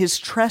bring his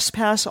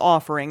trespass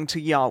offering to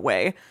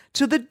Yahweh,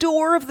 to the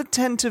door of the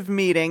tent of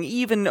meeting,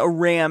 even a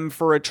ram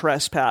for a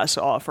trespass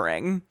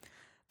offering.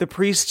 The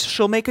priest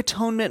shall make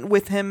atonement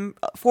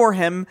for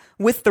him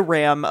with the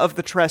ram of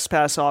the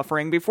trespass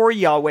offering before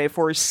Yahweh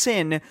for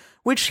sin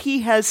which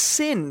he has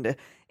sinned,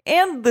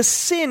 and the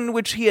sin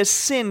which he has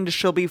sinned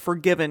shall be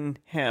forgiven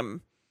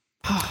him.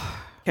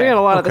 We got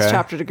a lot of this Okay.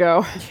 chapter to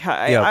go.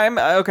 Yep. I'm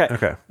okay.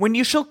 Okay. When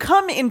you shall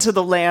come into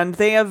the land,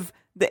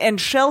 and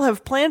shall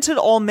have planted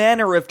all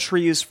manner of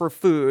trees for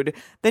food,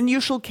 then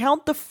you shall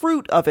count the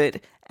fruit of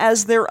it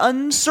as their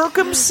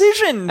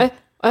uncircumcision.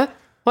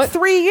 What?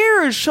 3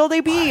 years shall they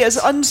be as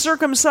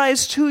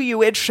uncircumcised to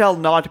you; it shall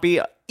not be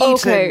eaten.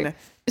 Okay.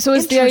 So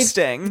is the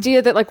Interesting.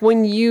 idea that like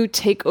when you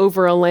take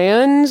over a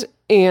land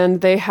and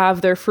they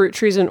have their fruit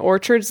trees and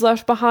orchards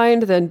left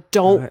behind, then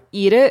don't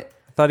eat it?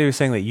 I thought he was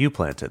saying that you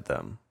planted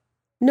them.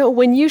 No,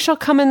 when you shall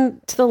come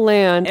into the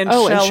land and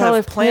and shall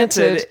have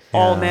planted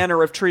all Yeah.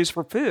 manner of trees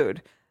for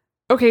food.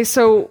 Okay,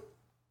 so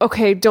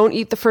don't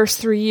eat the first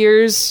 3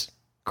 years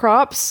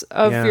crops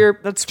of Yeah. your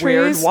That's trees.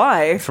 weird.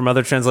 Why? From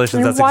other translations,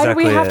 And that's why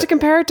exactly do we have it. to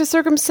compare it to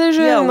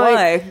circumcision? Yeah, Like,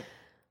 why?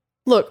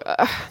 Look,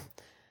 the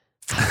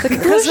Because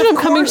conclusion of I'm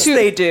coming course to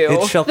they do.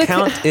 It shall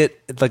count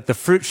like the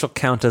fruit shall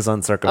count as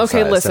uncircumcised.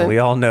 Okay, listen. And we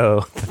all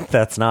know that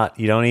that's not.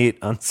 You don't eat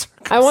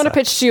uncircumcised. I want to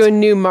pitch to you a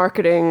new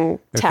marketing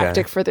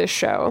tactic for this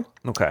show.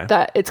 Okay.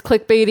 That it's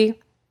clickbaity,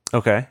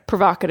 Okay.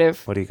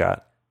 provocative. What do you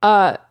got?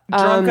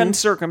 Drunk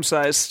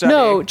uncircumcised study.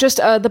 No, just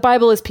the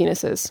Bible is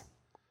penises.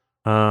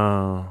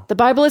 Oh. The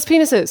Bible is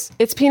penises.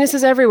 It's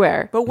penises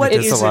everywhere. But what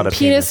There's a isn't lot of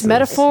penis penises.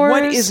 metaphors.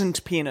 What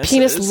isn't penis?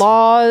 Penis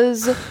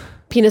laws,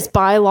 penis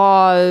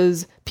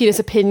bylaws, penis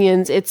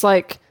opinions. It's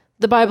like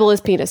the Bible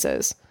is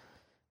penises.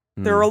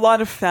 There are a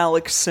lot of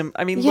phallic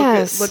I mean,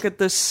 Yes. look at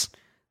this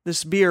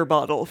beer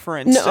bottle, for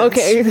instance. No,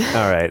 okay.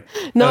 All right.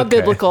 Not Okay.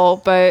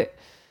 biblical, but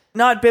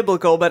Not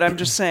biblical, but I'm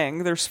just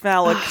saying there's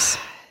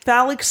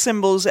phallic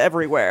symbols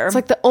everywhere. it's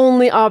like the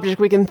only object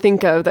we can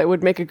think of that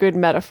would make a good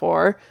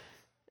metaphor.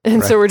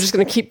 And so we're just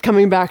going to keep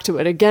coming back to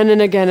it again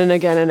and again and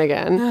again and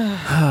again.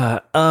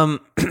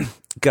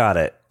 Got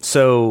it.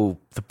 So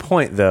the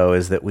point, though,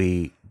 is that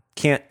we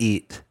can't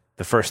eat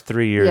the first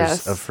 3 years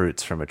Yes. of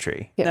fruits from a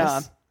tree.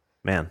 Yes.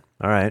 Man.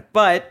 All right.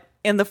 But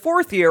in the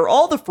 4th year,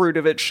 all the fruit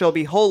of it shall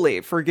be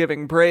holy, for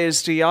giving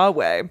praise to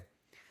Yahweh.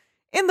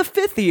 In the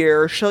 5th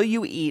year shall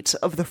you eat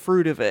of the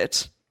fruit of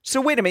it. So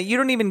wait a minute, you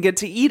don't even get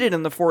to eat it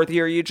in the 4th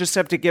year, you just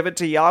have to give it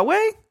to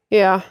Yahweh?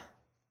 Yeah.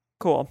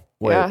 Cool.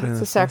 Wait, Yeah.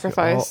 It's a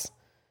sacrifice.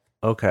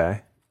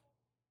 Okay.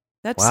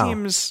 That Wow.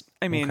 seems,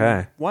 I mean,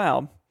 Okay.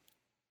 wow.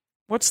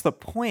 What's the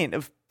point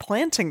of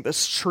planting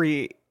this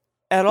tree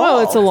at all? Well,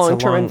 it's a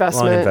long-term long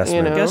investment,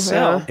 investment. you know. Guess so.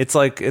 yeah. It's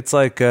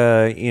like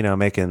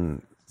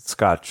making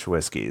Scotch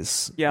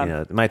whiskeys.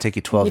 Yeah. It might take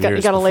you 12 You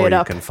years gotta lay before it you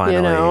up, can you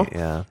finally. know.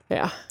 Yeah.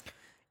 Yeah.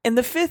 In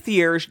the 5th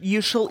year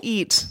you shall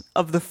eat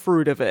of the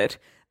fruit of it,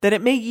 that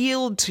it may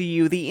yield to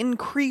you the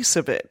increase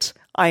of it.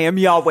 I am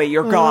Yahweh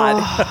your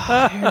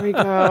God. Here we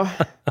go.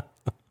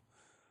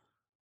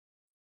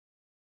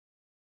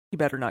 You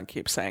better not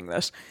keep saying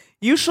this.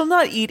 You shall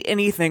not eat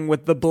anything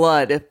with the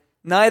blood,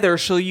 neither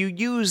shall you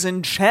use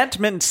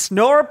enchantments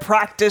nor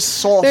practice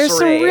sorcery. There's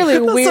some really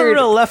That's a weird,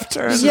 real left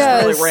turn. is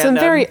yes, really some random.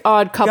 very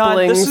odd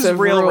couplings this is of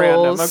real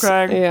rules.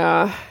 random, okay?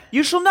 Yeah.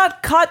 You shall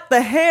not cut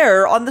the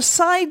hair on the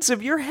sides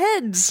of your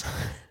heads,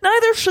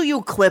 neither shall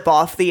you clip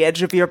off the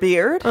edge of your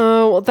beard.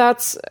 Oh, well,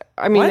 that's.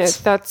 I mean, What?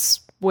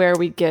 that's where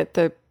we get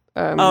the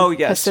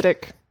Yes.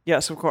 Hasidic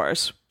Yes, of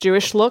course.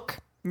 Jewish look.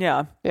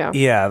 Yeah. Yeah.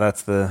 Yeah,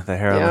 that's the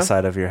hair on Yeah. the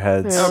side of your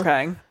heads. Yeah.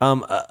 Okay.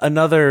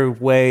 Another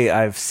way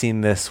I've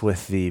seen this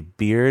with the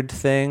beard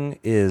thing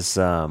is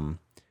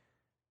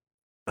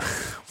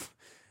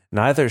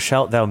neither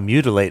shalt thou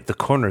mutilate the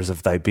corners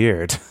of thy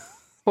beard.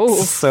 Oh,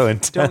 So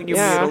intense. Don't you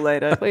Yeah.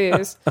 mutilate it.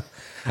 please.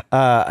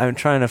 I'm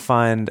trying to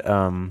find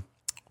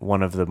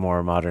one of the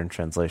more modern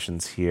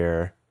translations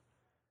here.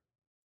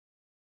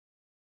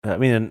 I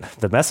mean,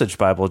 the Message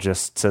Bible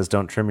just says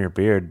don't trim your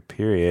beard,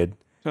 period,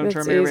 Don't It's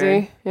trim your easy.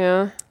 beard.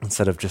 Yeah.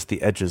 instead of just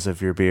the edges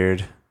of your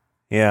beard.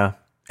 Yeah.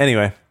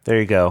 Anyway, there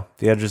you go.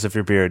 The edges of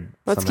your beard.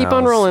 Let's somehow keep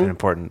on is rolling. An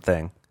important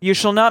thing. You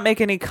shall not make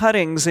any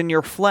cuttings in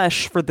your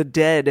flesh for the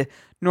dead,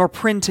 nor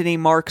print any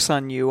marks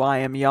on you. I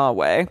am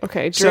Yahweh.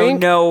 Okay, So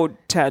drink. no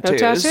tattoos.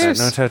 tattoos.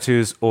 No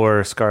tattoos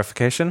or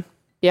scarification.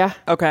 Yeah.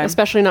 Okay.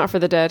 Especially not for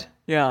the dead.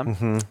 Yeah.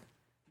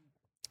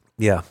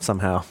 Yeah,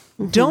 somehow.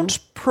 Don't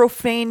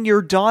profane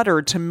your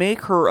daughter to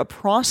make her a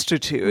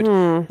prostitute,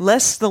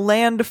 lest the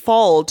land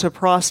fall to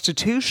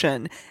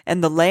prostitution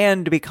and the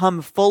land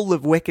become full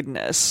of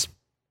wickedness.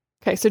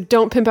 Okay, so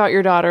don't pimp out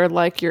your daughter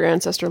like your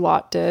ancestor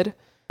Lot did.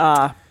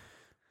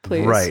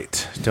 Please.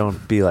 Right.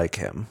 Don't be like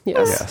him.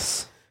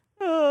 Yes.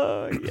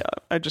 Yeah,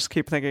 I just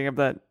keep thinking of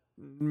that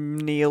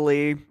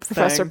Neely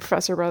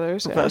Professor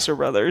Brothers. Yeah. Professor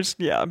Brothers,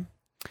 yeah.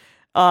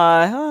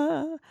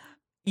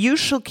 You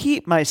shall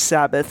keep my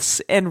Sabbaths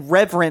and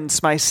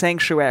reverence my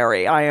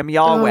sanctuary. I am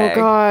Yahweh. Oh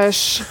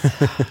gosh.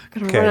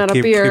 Gonna run out of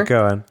keep beer.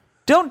 going.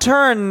 Don't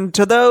turn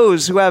to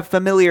those who have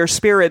familiar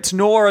spirits,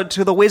 nor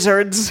to the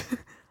wizards,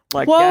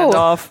 like Whoa.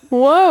 Gandalf.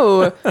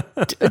 Whoa.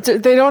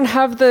 They don't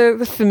have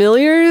the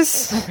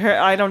familiars?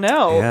 I don't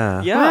know.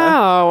 Yeah.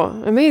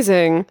 Wow.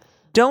 Amazing.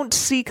 Don't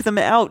seek them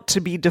out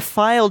to be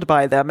defiled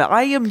by them.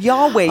 I am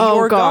Yahweh, Oh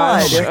your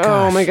gosh. God.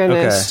 Oh my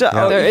goodness. Okay.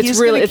 So, It's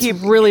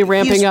really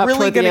ramping he's up really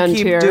toward the gonna end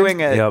keep here. doing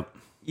it, Yep.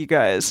 you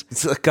guys.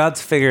 It's like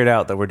God's figured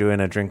out that we're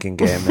doing a drinking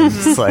game, and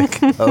it's like,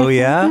 oh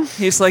yeah,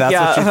 He's like, that's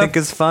yeah, what you think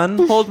is fun.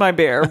 hold my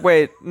beer.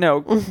 Wait,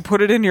 no,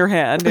 put it in your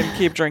hand and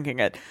keep drinking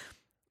it.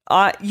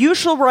 You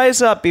shall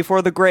rise up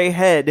before the gray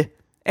head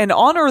and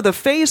honor the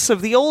face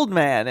of the old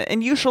man,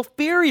 and you shall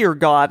fear your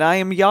God. I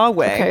am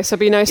Yahweh. Okay, so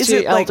be nice Is to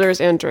it your like- elders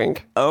and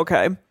drink.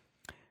 Okay.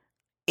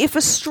 If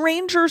a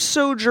stranger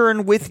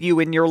sojourn with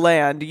you in your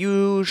land,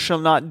 you shall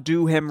not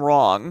do him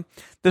wrong.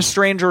 The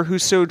stranger who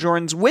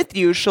sojourns with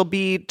you shall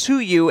be to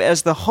you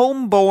as the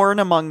homeborn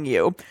among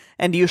you,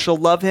 and you shall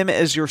love him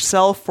as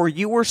yourself, for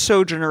you were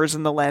sojourners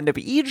in the land of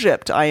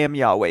Egypt. I am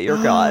Yahweh your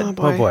God.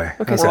 Oh boy.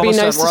 Okay, We're so be almost nice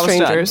done, to we're almost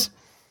done. strangers.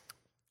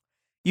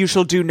 You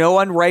shall do no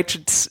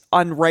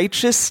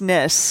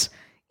unrighteousness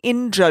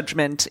in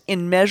judgment,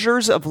 in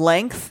measures of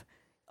length,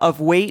 of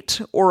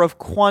weight, or of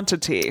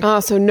quantity.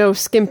 So no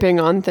skimping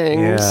on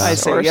things Yeah. I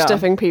see, or yeah.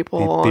 stiffing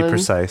people. Be on-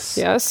 precise.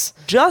 Yes.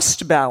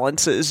 Just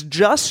balances,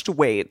 just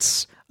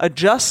weights, a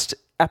just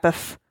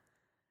epiph,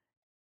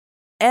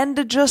 and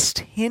a just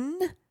hin?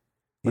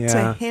 What's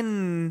Yeah. a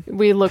hin?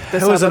 We looked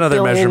this That was up another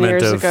a billion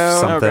measurement years of ago.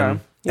 something. Okay.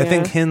 I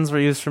think Yeah. hins were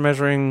used for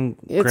measuring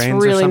It's grains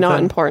or really not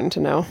something. important to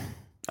know.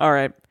 All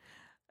right.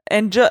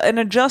 And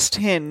a just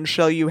hin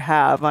shall you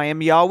have. I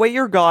am Yahweh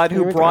your God, Here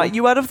who we brought go.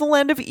 you out of the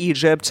land of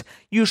Egypt.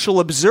 You shall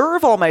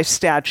observe all my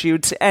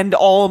statutes and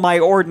all my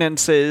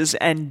ordinances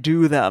and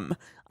do them.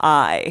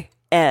 I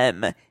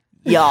am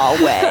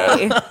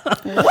Yahweh.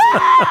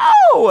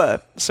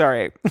 Wow!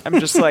 Sorry. I'm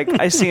just like,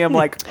 I see him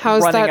like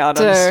How's running that, out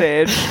on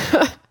stage.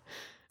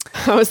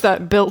 How is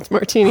that built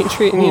martini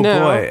treating you Oh now?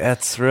 boy,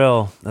 that's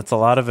real. That's a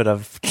lot of it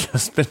I've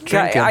just been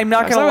drinking. I'm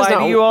not As going long to as lie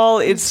not- to you all.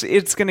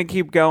 It's going to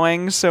keep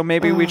going. So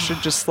maybe we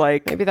should just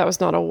like, Maybe that was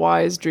not a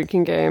wise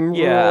drinking game.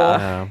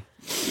 Yeah. Rule.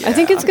 I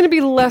think it's going to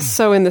be less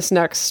so in this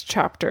next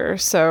chapter.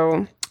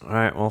 So All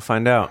right, we'll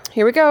find out.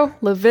 here we go.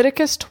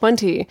 Leviticus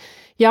 20.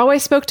 Yahweh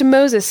spoke to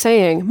Moses,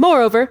 saying,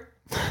 "Moreover."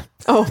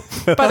 Oh,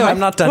 by the way, I'm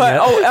not done What?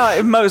 yet.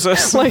 Oh,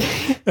 Moses, like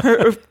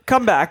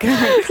come back.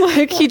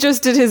 like he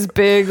just did his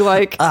big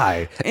like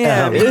I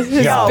Yeah, am his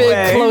his Yahweh.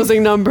 big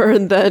closing number,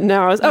 and then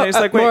now is he's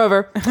like, wait.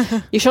 moreover,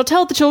 you shall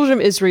tell the children of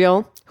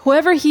Israel,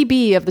 whoever he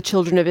be of the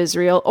children of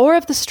Israel, or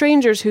of the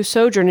strangers who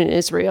sojourn in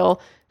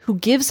Israel, who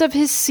gives of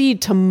his seed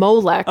to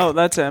Molech, Oh,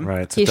 that's him.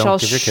 Right, so he don't shall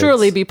give your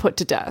surely kids. be put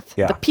to death.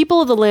 Yeah. The people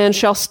of the land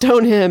shall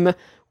stone him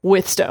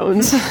with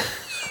stones.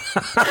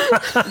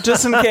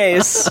 Just in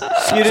case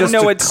you didn't Just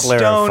know to what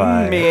clarify.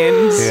 stone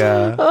means.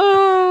 Yeah.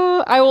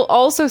 I will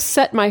also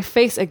set my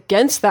face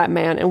against that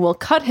man and will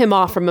cut him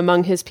off from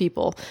among his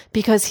people,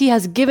 because he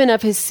has given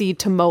of his seed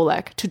to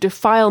Molech, to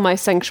defile my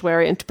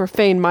sanctuary and to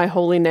profane my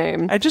holy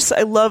name.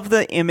 I love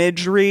the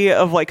imagery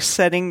of like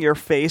setting your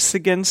face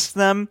against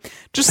them.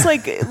 Just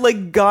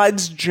like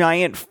God's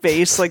giant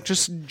face, like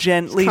just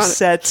gently Kinda-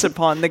 sets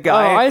upon the Oh,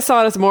 guy. I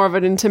saw it as more of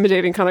an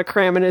intimidating kind of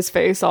cramming his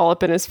face all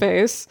up in his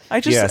face.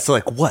 Yeah, so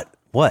like what?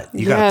 What?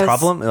 You got Yes. a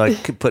problem?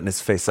 Like keep putting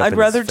his face up I'd in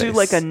rather his do face.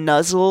 like a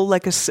nuzzle,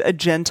 like a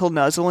gentle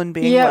nuzzle, and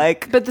being Yeah,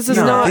 like, but this is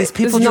No, not. these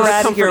people this is not just- a You're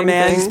outta here, comforting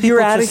man. thing. These You're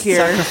People outta just here.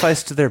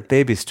 sacrifice to their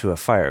babies to a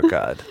fire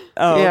god.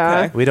 oh, Yeah.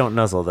 okay. We don't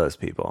nuzzle those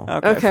people.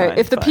 Okay, fine,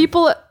 if the fine.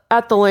 people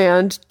at the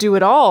land do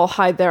at all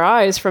hide their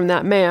eyes from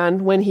that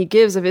man when he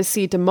gives of his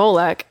seed to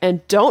Molech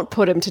and don't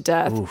put him to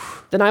death,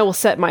 then I will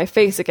set my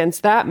face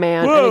against that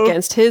man and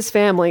against his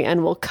family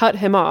and will cut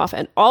him off,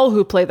 and all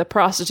who play the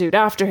prostitute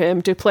after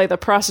him to play the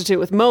prostitute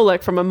with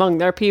Molech from among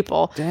their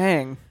people.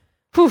 Dang,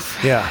 Whew.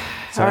 Yeah.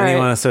 So All right.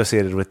 anyone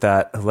associated with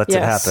that lets it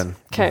Yes. happen.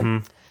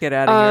 Okay. get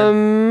out of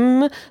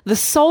here. The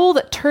soul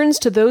that turns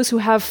to those who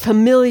have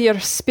familiar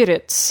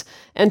spirits,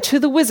 and to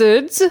the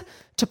wizards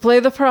to play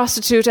the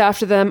prostitute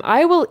after them,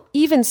 I will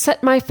even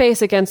set my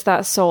face against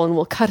that soul and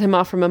will cut him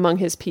off from among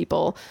his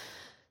people.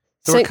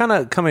 So we're kind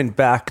of coming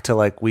back to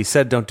like we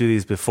said don't do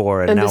these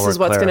before, and now this we're is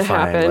what's going to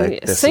clarifying, happen.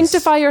 like, this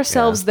Sanctify is-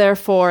 yourselves,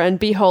 therefore, and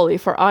be holy,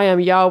 for I am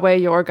Yahweh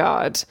your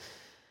God.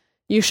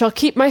 You shall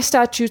keep my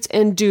statutes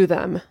and do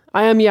them.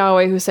 I am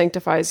Yahweh who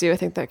sanctifies you. I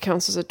think that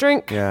counts as a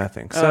drink. Yeah, I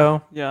think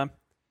so. Yeah.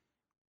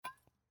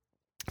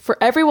 For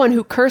everyone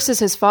who curses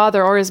his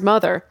father or his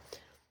mother,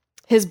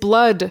 his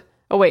blood.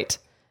 Oh, wait.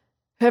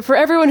 For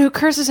everyone who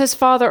curses his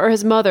father or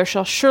his mother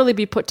shall surely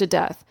be put to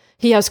death.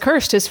 He has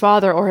cursed his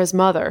father or his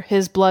mother.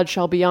 His blood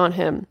shall be on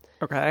him.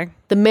 Okay.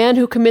 The man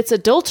who commits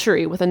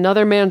adultery with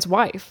another man's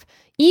wife,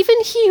 even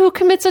he who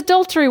commits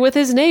adultery with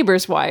his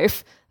neighbor's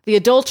wife, the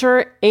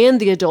adulterer and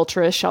the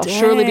adulteress shall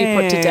surely be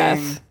put to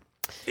death.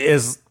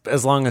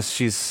 As long as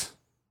she's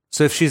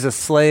so if she's a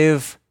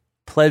slave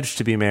pledged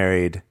to be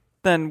married,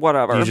 Then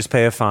whatever. you just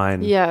pay a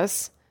fine.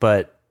 Yes.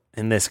 But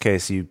in this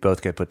case, you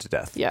both get put to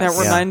death. Yes.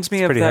 That reminds me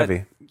it's of pretty that.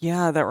 heavy.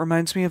 Yeah, that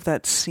reminds me of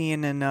that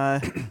scene in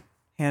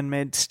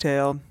 *Handmaid's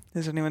Tale*.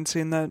 Has anyone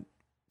seen that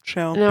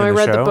show? No, In I the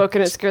read the show? book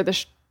and it scared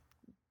the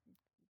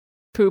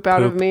poop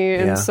out of Poop, me,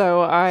 and yeah.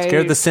 so I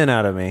Scared the sin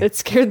out of me. It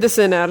scared the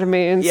sin out of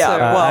me, and Yeah, so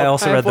well, I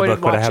also I read the avoided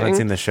book, but I haven't watching.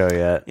 seen the show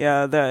yet.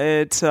 Yeah,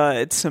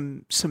 it's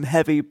some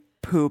heavy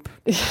poop.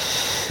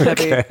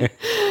 Heavy.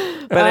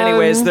 But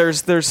anyways,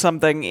 there's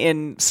something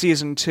in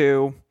season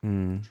 2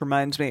 which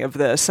reminds me of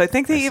this. I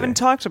think they even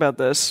talked about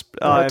this.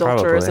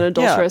 adulterers and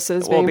probably.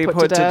 adulteresses will being be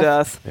put to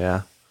death.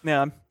 Yeah.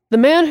 Yeah. The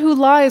man who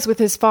lies with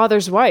his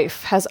father's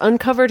wife has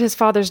uncovered his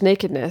father's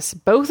nakedness.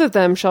 Both of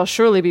them shall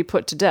surely be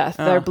put to death.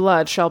 Their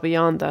blood shall be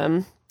on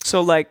them.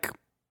 So like,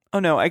 oh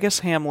no, I guess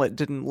Hamlet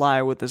didn't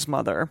lie with his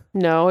mother.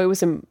 No, it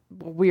was a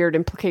weird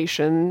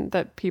implication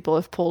that people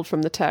have pulled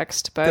from the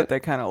text, That but they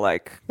kind of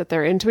like. that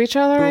they're into each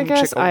other, I Boom,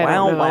 guess. chicka, I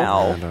wow, don't know.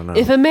 wow. I don't know.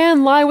 If a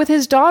man lie with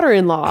his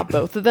daughter-in-law,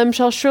 both of them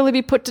shall surely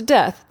be put to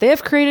death. They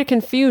have created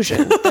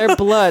confusion. Their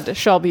blood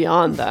shall be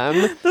on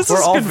them. This We're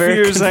is all very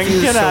confusing.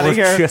 confused, Get so out we're of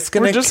here. just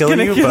gonna kill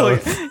gonna you kill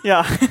both.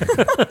 Yeah.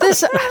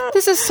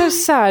 This is so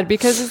sad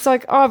because it's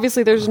like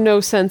obviously there's no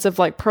sense of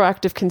like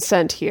proactive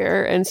consent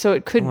here, and so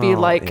it could be Well,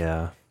 like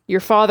yeah. your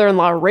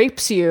father-in-law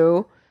rapes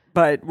you.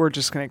 But we're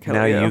just gonna kill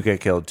Now you. you get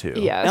killed too.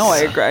 Yes. No, I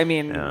agree. I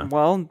mean,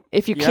 well,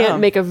 If you yeah. can't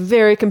make a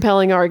very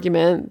compelling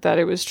argument that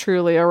it was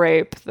truly a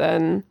rape,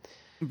 then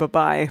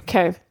bye-bye.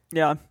 okay.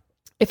 Yeah.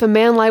 If a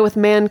man lie with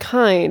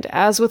mankind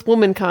as with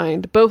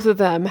womankind, both of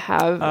them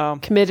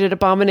have committed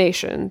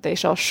abomination. They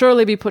shall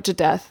surely be put to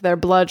death. Their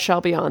blood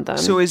shall be on them.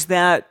 So is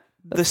that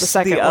the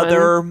second the one.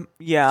 other?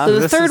 Yeah. So the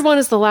this third is- one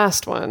is the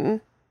last one.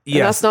 And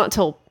Yes. that's not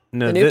till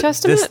No, The New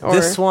Testament,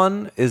 This or-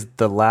 one is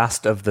the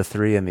last of the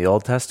 3 in the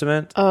Old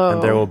Testament,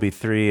 and there will be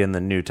 3 in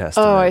the New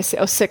Testament. Oh, I see.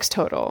 Oh, 6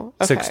 total.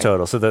 Okay. 6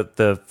 total. So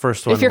the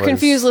first one If you're was-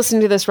 confused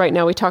listening to this right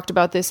now, we talked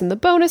about this in the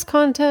bonus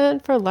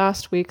content for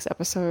last week's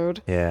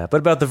episode. Yeah, but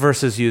about the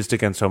verses used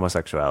against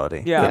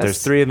homosexuality. Yeah. That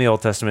there's 3 in the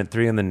Old Testament,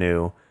 3 in the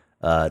New,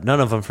 none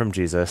of them from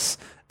Jesus,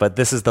 but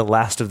this is the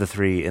last of the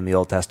 3 in the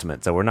Old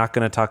Testament. So we're not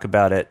going to talk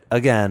about it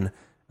again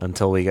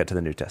until we get to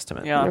the New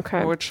Testament. Yeah,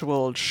 Okay. which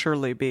will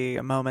surely be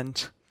a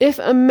moment. If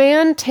a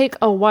man take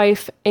a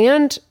wife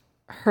and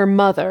her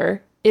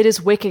mother, it is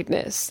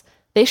wickedness.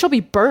 They shall be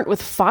burnt with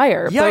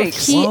fire, both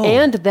Yikes. he Whoa.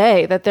 and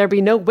they, that there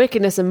be no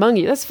wickedness among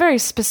you. That's very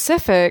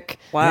specific.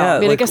 Wow. Yeah, I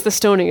mean, I like- guess the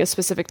stoning is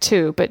specific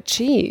too, but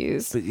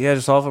geez. But yeah,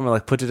 just all of them are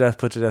like, put to death,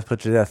 put to death,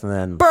 put to death, and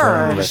then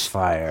burn with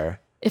fire.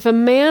 If a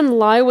man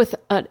lie with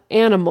an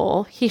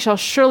animal, he shall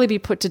surely be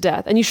put to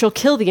death, and you shall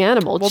kill the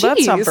animal. Well, Jeez.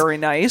 that's not very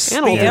nice.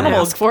 Animal the didn't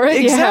animal ask for it.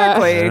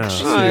 Exactly. Yeah,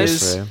 Jeez.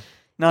 seriously.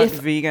 Not If-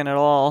 vegan at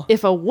all.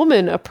 If a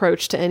woman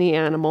approach to any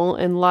animal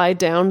and lie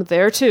down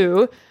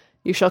thereto,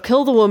 you shall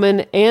kill the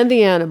woman and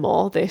the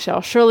animal. They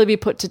shall surely be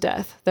put to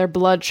death. Their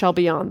blood shall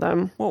be on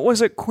them. What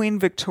was it, Queen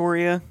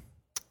Victoria?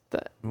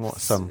 Well,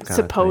 some kind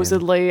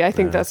Supposedly, I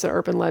think that's an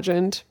urban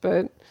legend,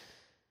 but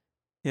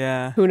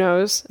Yeah. who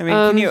knows? I mean,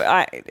 can you?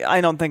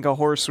 I don't think a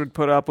horse would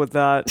put up with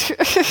that.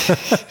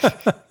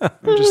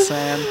 I'm just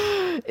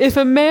saying. If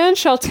a man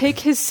shall take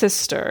his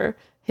sister,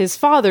 his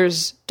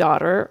father's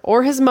daughter,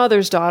 or his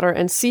mother's daughter,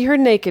 and see her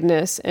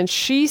nakedness, and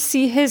she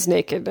see his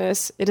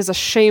nakedness, it is a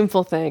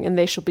shameful thing, and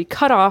they shall be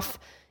cut off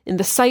in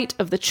the sight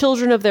of the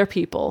children of their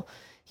people.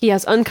 He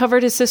has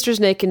uncovered his sister's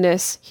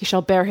nakedness; he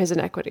shall bear his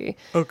iniquity.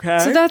 Okay.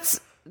 So that's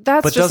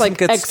But just doesn't like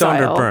get stoned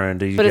or exile,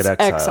 burned, you but get it's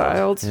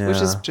exiled. which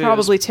is Yeah.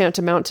 probably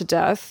tantamount to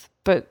death.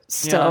 But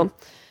still,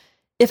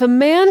 if a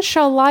man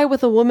shall lie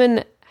with a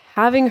woman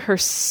having her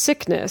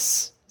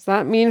sickness, does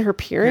that mean her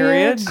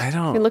period? Period? I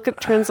don't- You can look at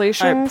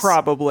translations.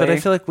 Probably. But I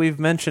feel like we've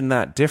mentioned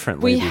that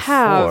differently we before.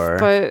 have,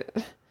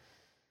 but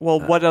well,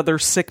 what other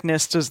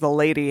sickness does the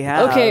lady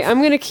have? okay, I'm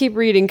going to keep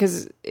reading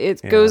because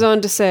it goes on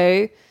to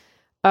say,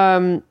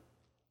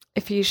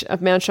 if a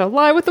man shall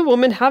lie with a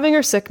woman having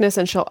her sickness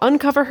and shall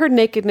uncover her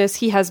nakedness,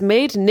 he has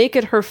made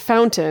naked her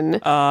fountain,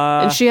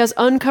 and she has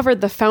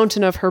uncovered the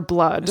fountain of her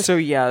blood. So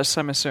yes,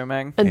 I'm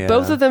assuming. And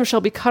both of them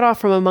shall be cut off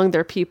from among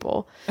their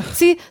people.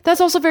 See,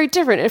 that's also very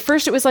different. At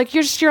first it was like,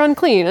 you're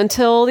unclean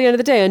until the end of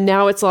the day. And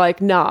now it's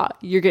like, nah,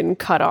 you're getting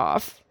cut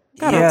off.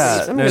 God,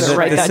 Yeah, I'm no, going to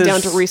write this that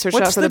down to is- research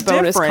out What's for the the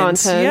bonus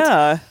difference? content.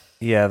 Yeah.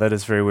 Yeah, that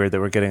is very weird that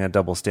we're getting a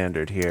double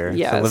standard here.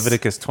 Yes. So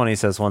Leviticus 20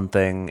 says one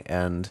thing,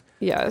 and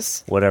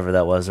Yes. whatever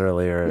that was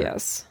earlier.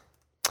 Yes.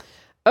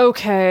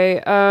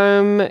 Okay,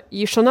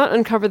 you shall not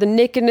uncover the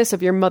nakedness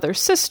of your mother's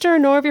sister,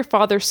 nor of your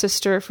father's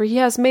sister, for he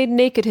has made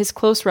naked his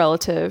close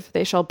relative.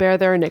 They shall bear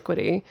their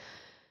iniquity.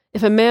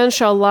 If a man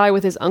shall lie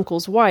with his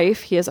uncle's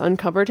wife, he has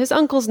uncovered his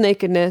uncle's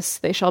nakedness.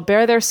 They shall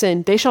bear their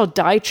sin. They shall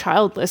die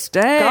childless.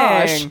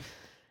 Dang. Gosh.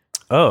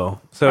 Oh,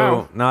 so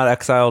Wow. not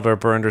exiled or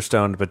burned or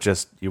stoned, but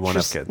just you won't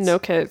Just have kids. No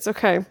kids.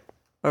 Okay.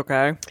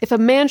 Okay. If a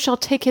man shall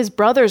take his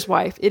brother's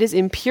wife, it is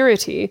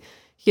impurity.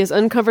 He has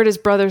uncovered his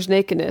brother's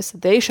nakedness.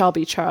 They shall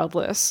be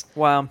childless.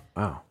 Wow.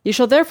 Wow. You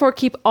shall therefore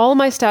keep all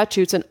my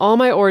statutes and all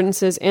my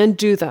ordinances and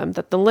do them,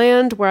 that the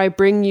land where I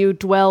bring you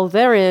dwell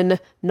therein,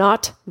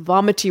 not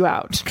vomit you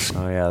out.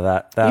 Oh yeah,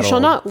 that You shall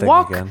old not thing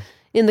walk again.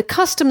 in the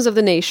customs of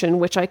the nation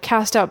which I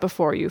cast out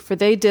before you, for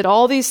they did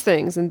all these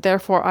things, and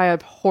therefore I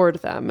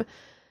abhorred them.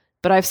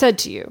 But I've said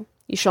to you,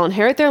 you shall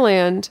inherit their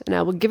land, and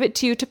I will give it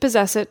to you to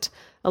possess it,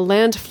 a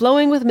land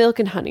flowing with milk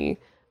and honey.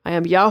 I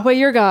am Yahweh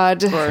your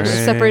God, who has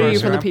separated you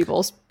from the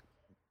peoples.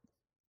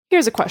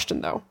 Here's a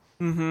question, though.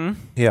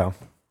 Yeah.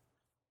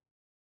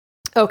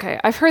 Okay,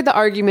 I've heard the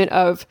argument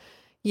of,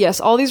 yes,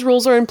 all these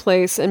rules are in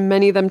place, and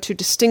many of them to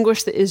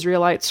distinguish the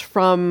Israelites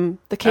from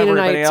the Everybody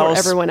Canaanites or else.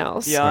 everyone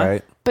else. Yeah.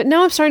 Right. But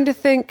now I'm starting to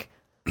think,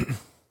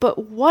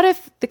 but what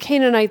if the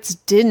Canaanites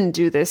didn't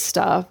do this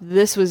stuff?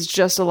 This was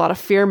just a lot of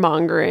fear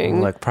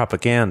mongering Like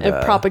propaganda.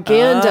 and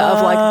propaganda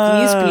of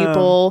like these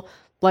people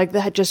like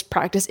that just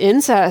practice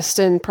incest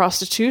and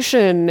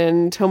prostitution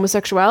and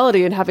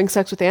homosexuality and having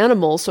sex with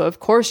animals. So of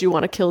course you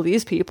want to kill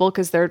these people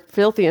because they're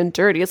filthy and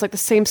dirty. It's like the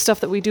same stuff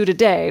that we do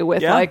today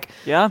with Yeah. like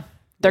Yeah.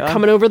 they're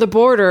coming over the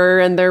border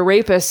and they're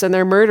rapists and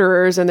they're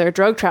murderers and they're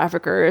drug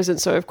traffickers. And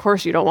so of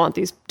course you don't want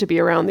these to be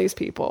around these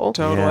people.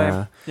 Totally.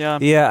 Yeah. Yeah.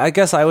 Yeah, I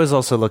guess I was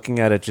also looking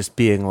at it just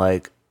being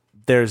like,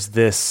 there's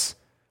this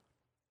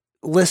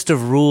list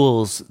of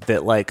rules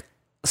that like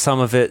some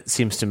of it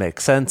seems to make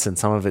sense and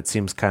some of it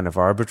seems kind of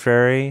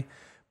arbitrary.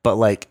 But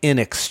like in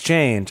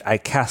exchange, I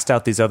cast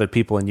out these other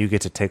people and you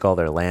get to take all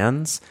their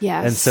lands.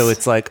 Yes. And so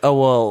it's like, oh,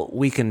 well,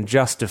 we can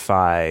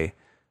justify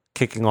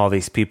kicking all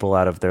these people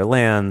out of their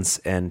lands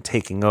and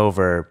taking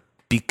over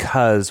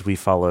because we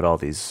followed all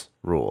these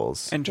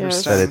rules.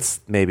 Interesting. But it's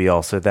maybe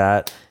also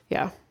that.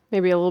 Yeah.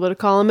 Maybe a little bit of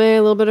column A,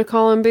 a little bit of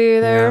column B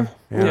there.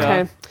 Yeah, yeah.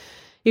 Okay.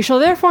 You shall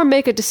therefore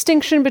make a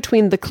distinction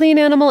between the clean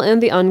animal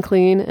and the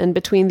unclean, and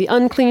between the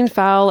unclean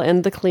fowl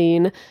and the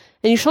clean,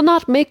 And you shall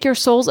not make your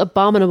souls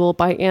abominable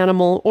by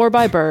animal or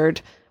by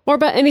bird, or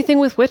by anything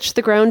with which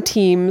the ground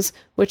teems,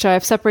 which I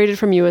have separated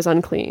from you as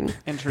unclean.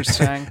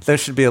 Interesting. There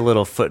should be a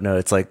little footnote.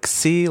 It's like,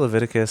 see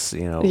Leviticus,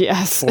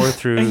 Yes. 4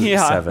 through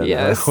Yeah. 7,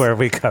 Yes. where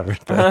we covered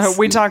this.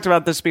 We talked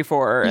about this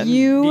before, and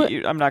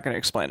You- I'm not going to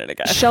explain it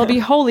again. Shall be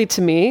holy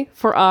to me,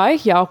 for I,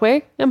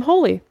 Yahweh, am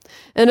holy,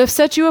 and have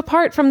set you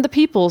apart from the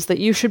peoples that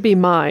you should be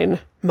mine.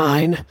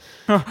 Mine.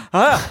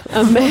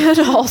 A man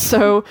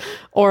also,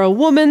 or a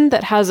woman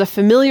that has a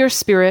familiar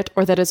spirit,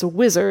 or that is a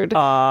wizard,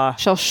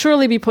 shall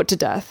surely be put to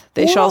death.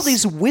 They Who are shall all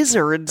these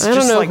wizards? I don't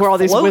just, know like, who are all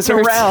these float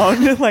wizards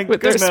around like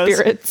with goodness. their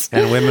spirits.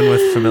 And women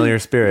with familiar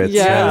spirits.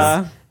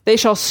 Yes. They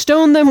shall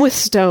stone them with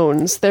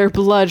stones. Their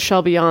blood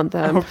shall be on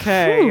them.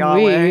 Okay, Whew-wee.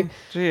 Yahweh.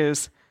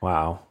 Jeez.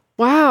 Wow.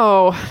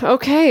 Wow.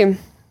 Okay.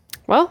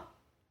 Well,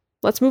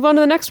 let's move on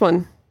to the next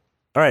one.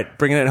 All right,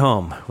 bringing it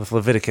home with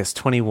Leviticus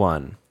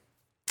 21.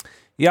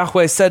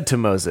 Yahweh said to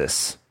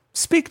Moses,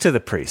 "Speak to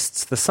the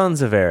priests, the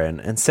sons of Aaron,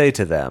 and say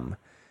to them,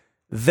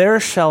 There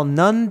shall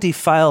none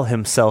defile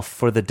himself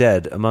for the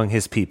dead among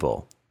his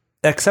people,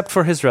 except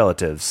for his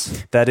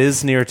relatives, that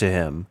is near to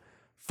him,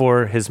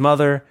 for his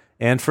mother,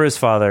 and for his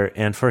father,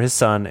 and for his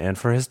son, and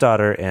for his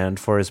daughter, and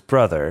for his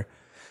brother,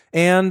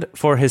 and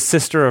for his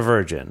sister a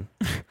virgin."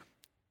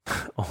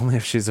 Only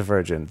if she's a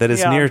virgin. That is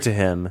Yeah. near to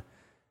him,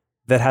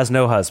 that has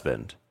no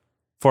husband.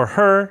 For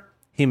her,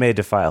 he may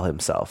defile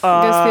himself.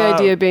 I guess the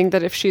idea being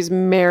that if she's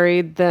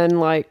married, then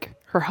like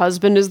her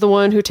husband is the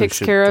one who takes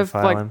should care of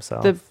defile like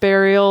himself. the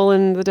burial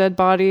and the dead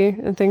body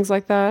and things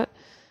like that.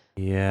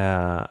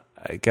 Yeah,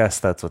 I guess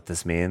that's what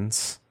this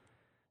means.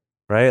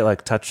 Right?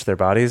 Like touch their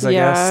bodies, I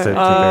Yeah. guess, to bury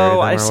them Oh,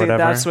 or I see. whatever.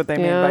 That's what they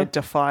mean Yeah. by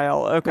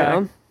defile.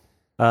 Okay.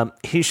 Yeah.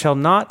 He shall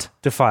not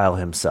defile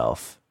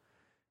himself,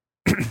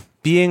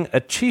 being a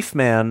chief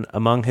man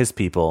among his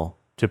people,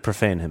 to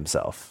profane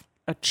himself.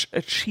 A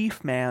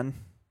chief man.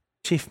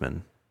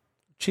 Chiefman.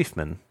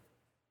 Chiefman.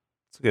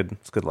 It's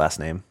a good last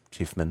name.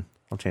 Chiefman.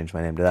 I'll change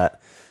my name to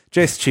that.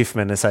 Jace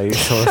Chiefman is how you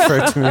shall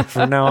refer to me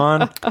from now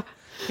on.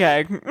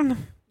 Okay.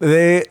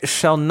 They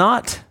shall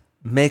not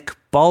make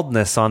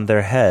baldness on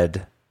their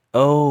head.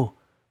 Oh,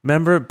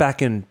 remember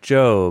back in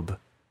Job,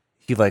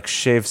 he like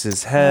shaves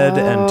his head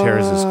and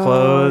tears his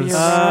clothes. you're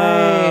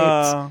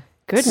right. Oh.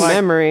 Good Like-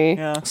 memory.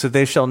 Yeah. So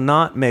they shall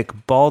not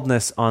make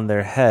baldness on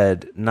their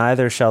head,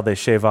 neither shall they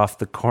shave off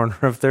the corner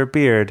of their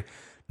beard,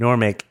 nor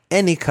make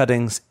any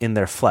cuttings in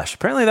their flesh.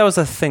 Apparently that was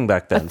a thing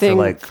back then thing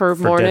for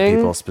dead mourning?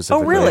 people Oh,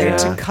 specifically. really? Yeah.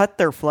 To cut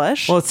their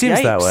flesh? Well, it seems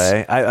that Yikes.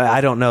 way.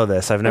 I don't know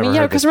this. I've I never mean,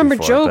 yeah, heard because this remember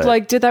before, Job but-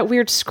 like did that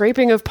weird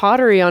scraping of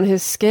pottery on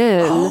his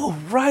skin. Oh,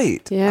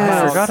 right.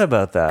 Yeah. I forgot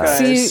about that.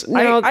 See, Guys,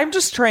 now- I'm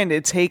just trying to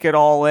take it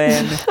all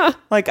in.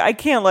 Like, I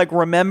can't, like,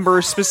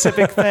 remember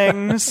specific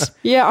things.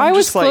 Yeah, I I'm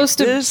was just like, close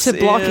this to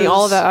blocking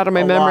all of that out of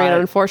my is a memory, and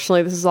lot.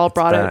 unfortunately, this is all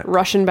brought back. it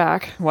rushing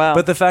back. Wow.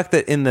 But the fact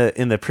that in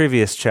the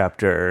previous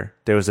chapter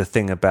there was a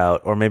thing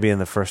about, or maybe in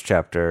the first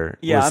chapter,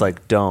 Yeah. was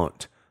like,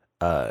 don't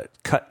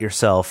cut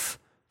yourself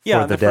for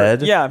Yeah, the the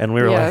dead. yeah. And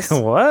we were Yes.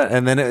 like, what?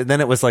 And then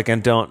it was like,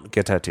 and don't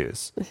get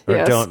tattoos, or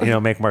Yes.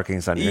 don't make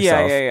markings on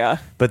yourself. yeah.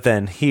 But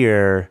then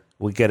here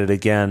we get it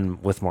again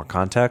with more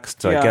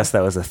context. So I Yeah. guess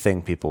that was a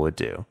thing people would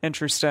do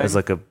Interesting. as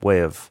like a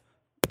way of,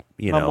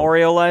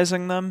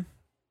 Memorializing them?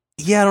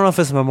 yeah, I don't know if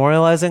it's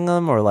memorializing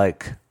them or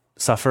like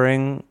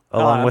suffering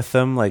along with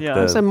them, like yeah.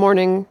 the It's a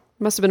morning,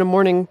 must have been a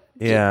morning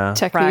yeah.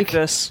 technique.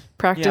 Practice.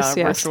 Yes.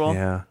 Ritual.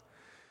 Yeah.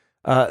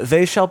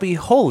 They shall be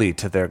holy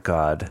to their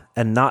God,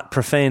 and not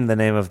profane the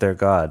name of their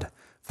God.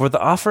 For the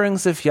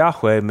offerings of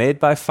Yahweh made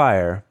by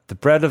fire, the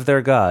bread of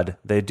their God,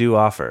 they do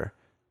offer.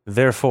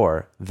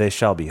 Therefore, they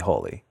shall be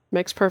holy.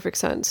 Makes perfect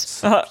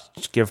sense.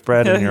 Give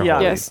bread and you're Yeah.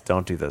 holy. Yes.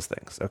 Don't do those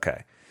things.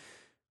 Okay.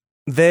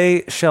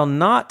 They shall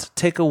not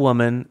take a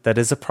woman that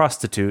is a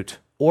prostitute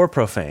or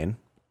profane,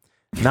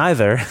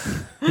 neither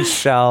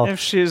shall If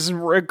she's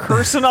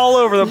cursing all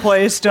over the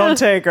place, don't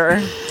take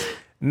her.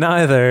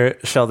 neither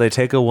shall they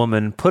take a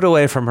woman put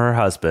away from her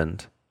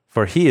husband,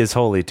 for he is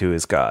holy to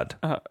his God.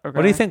 Okay.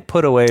 What do you think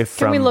put away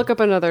from Can we look up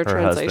another her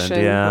translation?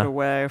 husband? Yeah. Put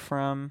away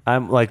from...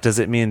 I'm like, does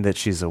it mean that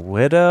she's a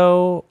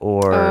widow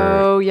or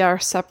Oh yeah, or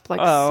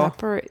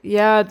separate.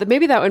 Yeah,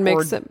 maybe that would make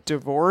Or sense.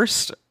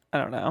 divorced? I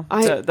don't know.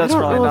 I That's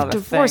don't probably know not if a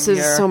divorce thing is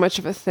here. so much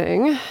of a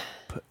thing.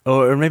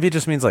 or maybe it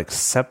just means like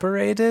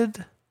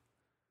separated?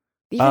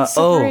 Even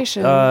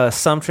separation.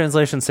 Some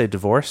translations say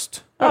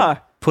divorced.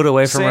 Ah, Put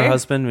away from her See?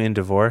 husband mean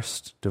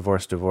divorced.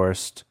 Divorced.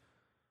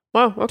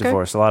 Wow. Okay.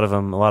 Divorce. A lot of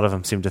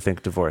them seem to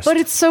think divorced. But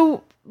it's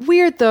so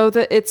weird though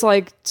that it's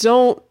like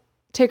don't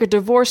take a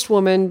divorced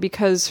woman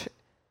because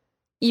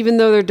even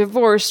though they're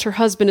divorced, her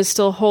husband is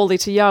still holy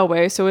to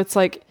Yahweh. So it's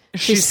like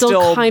she She's still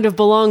still kind of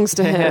belongs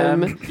to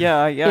him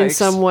Yeah, in yikes.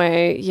 some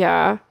way.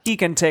 Yeah. He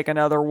can take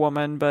another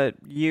woman, but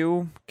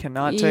you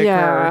cannot take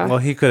Yeah. her. well,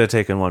 he could have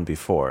taken one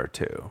before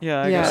too.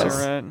 Yeah, I Yes. guess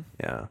you're right.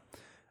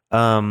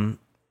 Yeah.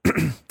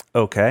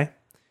 Okay.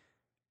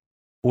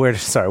 What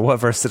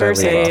verse did Verse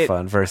I leave 8. off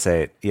on? Verse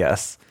 8.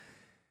 Yes.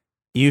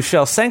 You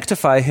shall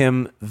sanctify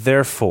him,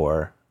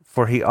 therefore,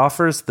 for he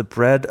offers the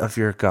bread of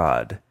your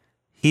God.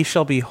 He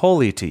shall be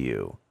holy to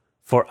you.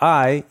 For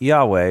I,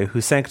 Yahweh,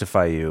 who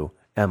sanctify you,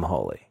 am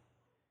holy.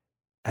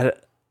 I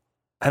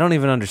don't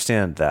even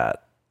understand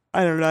that.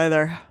 I don't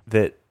either.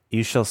 That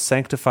you shall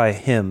sanctify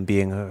him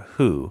being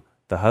who?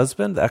 The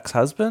husband? The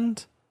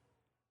ex-husband?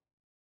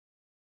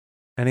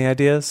 Any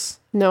ideas?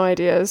 No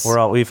ideas.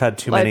 We've had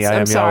too many I am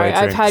I'm sorry.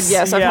 Yahweh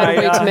drinks. I've had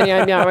way too many I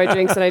am Yahweh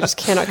drinks, and I just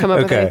cannot come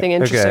up with anything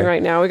interesting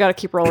right now. We got to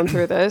keep rolling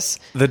through this.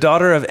 The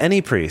daughter of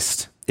any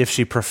priest, if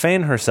she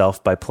profane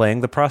herself by playing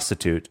the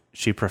prostitute,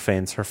 she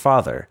profanes her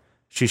father.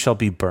 She shall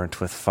be burnt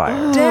with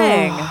fire.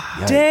 Dang.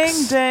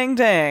 Yikes.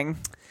 Dang.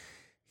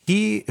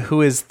 He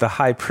who is the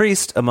high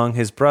priest among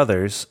his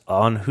brothers,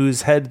 on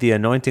whose head the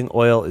anointing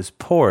oil is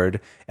poured,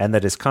 and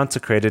that is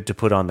consecrated to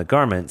put on the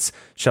garments,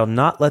 shall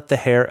not let the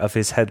hair of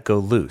his head go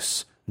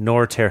loose,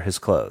 nor tear his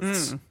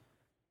clothes.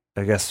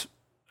 I guess,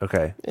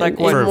 okay. Like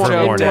In what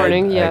mourning, Job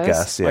did. yes. I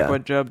guess, yeah. Like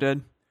what Job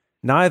did.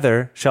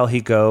 Neither shall he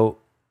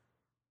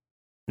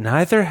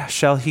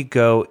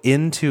go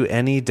into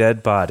any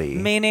dead body.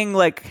 Meaning,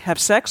 like, have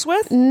sex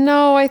with?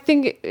 No, I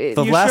think...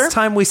 The You last sure?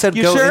 time we said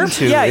You go sure?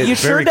 into, Yeah, it you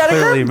sure, very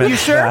clearly Dedeker? meant You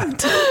sure?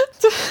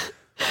 that.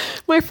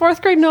 my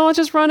 4th grade knowledge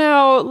has run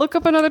out. Look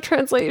up another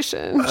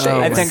translation.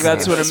 Oh I my think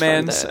that's what it Just for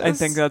means. I this.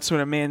 think that's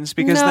what it means.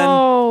 Because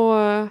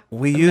no,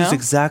 We used No?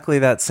 exactly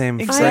that same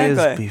Exactly.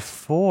 phrase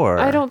before.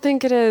 I don't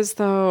think it is,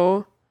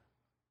 though.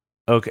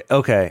 Okay.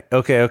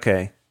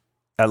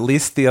 At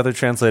least the other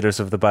translators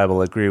of the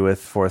Bible agree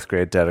with 4th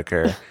grade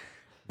Dedeker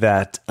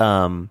that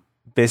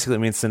basically it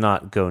means to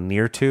not go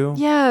near to.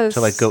 Yes.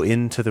 To like go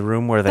into the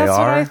room where they That's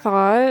are. what I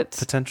thought.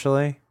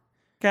 Potentially.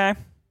 then, okay.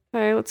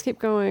 Okay, let's keep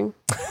going.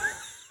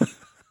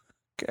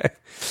 Okay.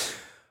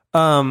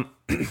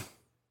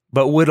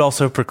 But would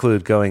also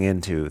preclude going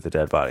into the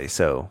dead body,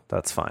 so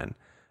that's fine.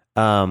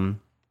 I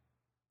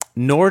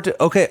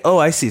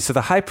see. So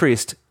the high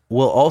priest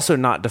will also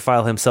not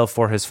defile himself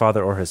for his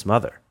father or his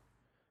mother.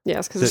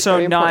 Yes, because it's So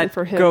very important not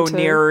for him go to...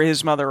 near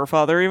his mother or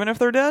father, even if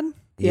they're dead?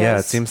 Yeah, it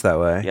Yes. seems that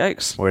way.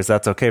 Yikes. Whereas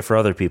that's okay for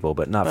other people,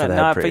 but not for But the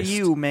head not for priest.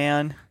 you,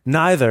 man.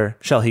 Neither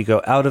shall he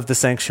go out of the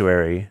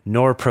sanctuary,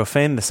 nor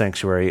profane the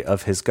sanctuary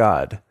of his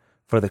God,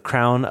 for the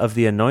crown of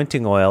the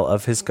anointing oil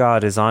of his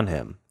God is on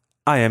him.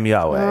 I am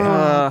Yahweh.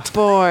 Oh,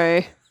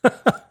 boy. Of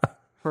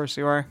course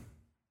you are.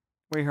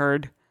 We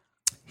heard.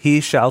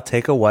 He shall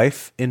take a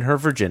wife in her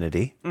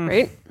virginity,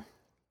 Right?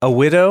 a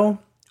widow,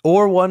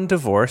 or one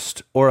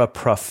divorced, or a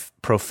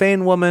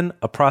profane woman,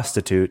 a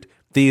prostitute.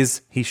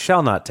 These he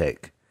shall not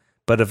take.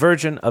 But a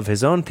virgin of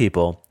his own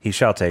people he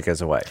shall take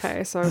as a wife.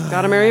 Okay, so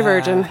gotta marry a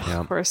virgin,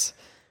 of course.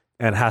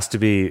 And has to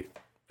be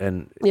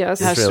an Yes.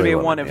 Has to Israeli be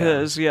woman, one of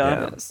his,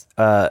 yeah. Yes.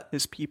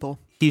 His people.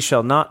 He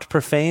shall not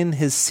profane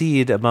his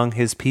seed among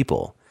his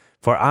people,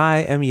 for I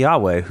am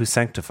Yahweh who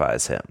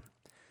sanctifies him.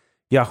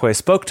 Yahweh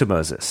spoke to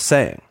Moses,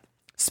 saying,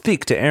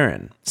 Speak to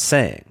Aaron,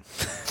 saying,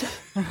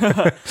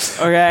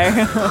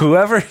 Okay.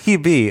 Whoever he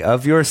be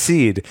of your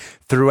seed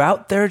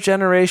throughout their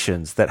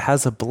generations that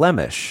has a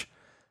blemish,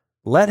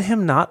 let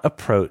him not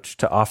approach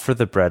to offer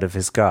the bread of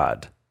his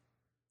God.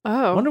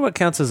 I Oh. wonder what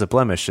counts as a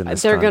blemish in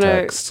this They're going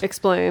context. to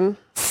explain.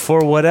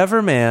 For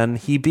whatever man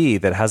he be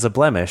that has a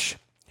blemish,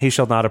 he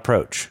shall not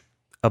approach.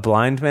 A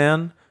blind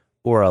man,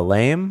 or a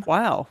lame,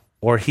 Wow.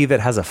 or he that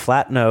has a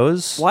flat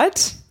nose,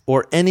 What?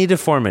 or any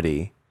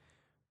deformity,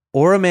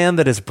 or a man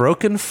that is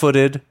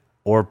broken-footed,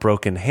 or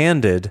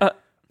broken-handed,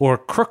 or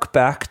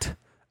crook-backed,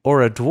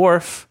 or a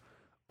dwarf,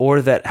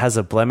 or that has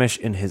a blemish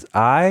in his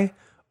eye,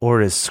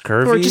 or is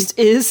scurvy, Or just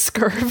is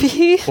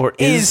scurvy. or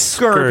is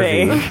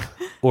scurvy.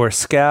 or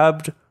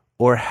scabbed,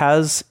 or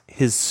has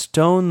his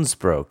stones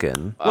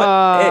broken.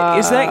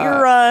 Is that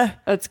your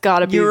That's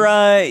gotta be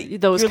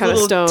those your kind of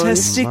little stones.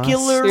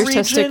 testicular Your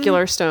region?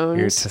 testicular stones.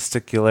 Your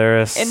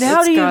testicularis. And how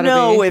It's do you gotta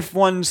know be. if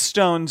one's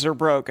stones are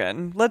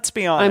broken? Let's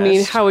be honest. I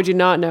mean, how would you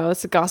not know?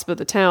 It's the gossip of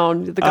the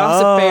town. The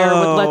gossip bear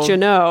would let you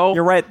know.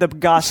 You're right, the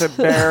gossip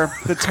bear,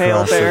 the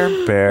tail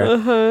bear.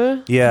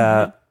 Bear.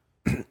 Yeah.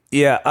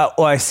 Yeah.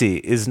 Oh, I see.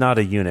 Is not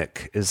a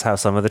eunuch, is how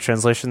some of the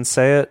translations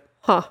say it.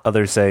 Huh.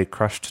 Others say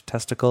crushed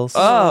testicles.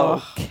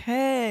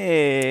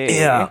 Okay.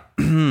 Yeah.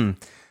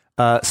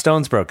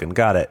 Stones broken.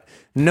 Got it.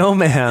 No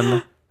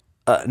man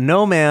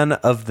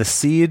of the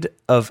seed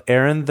of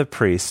Aaron the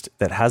priest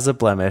that has a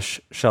blemish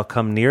shall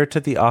come near to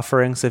the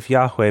offerings of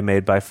Yahweh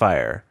made by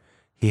fire.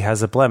 He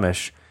has a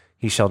blemish.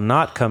 He shall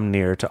not come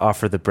near to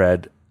offer the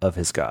bread of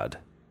his God.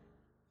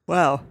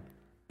 Wow.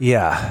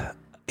 Yeah.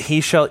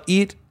 He shall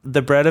eat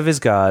the bread of his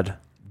God,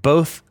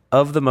 both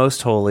of the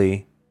most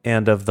holy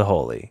and of the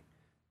holy.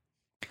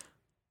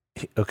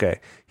 Okay.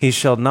 He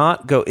shall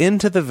not go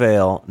into the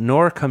veil,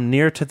 nor come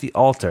near to the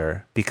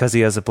altar, because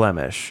he has a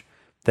blemish,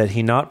 that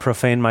he not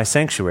profane my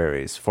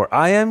sanctuaries. For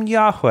I am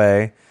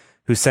Yahweh,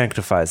 who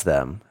sanctifies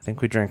them. I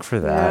think we drank for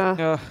that.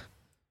 Yeah.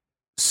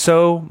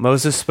 So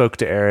Moses spoke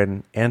to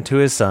Aaron and to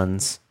his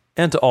sons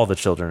and to all the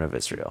children of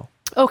Israel.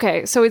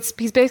 Okay, so he's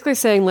basically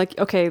saying, like,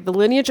 okay, the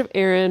lineage of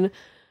Aaron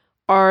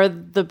are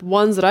the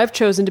ones that I've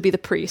chosen to be the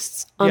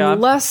priests. Yeah.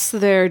 Unless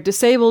they're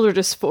disabled or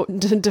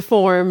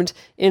deformed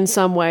in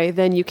some way,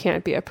 then you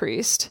can't be a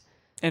priest.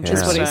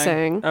 Interesting. what he's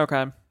saying.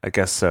 Okay. I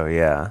guess so,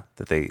 yeah.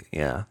 That they,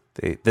 yeah.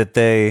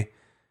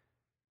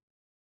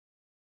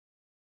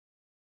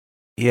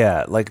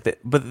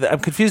 But I'm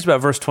confused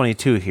about verse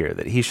 22 here,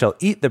 that he shall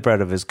eat the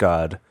bread of his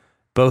God,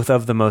 both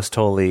of the most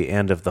holy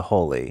and of the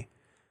holy.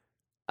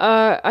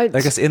 I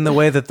guess in the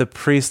way that the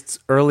priests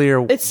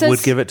earlier would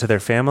give it to their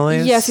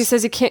families? Yes, he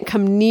says he can't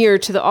come near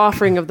to the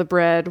offering of the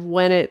bread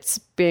when it's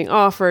being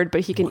offered,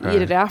 but he can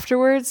eat it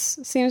afterwards,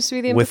 seems to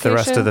be the implication. With the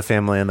rest of the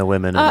family and the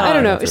women. And I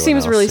don't know. It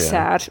seems really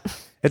sad. sad.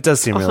 It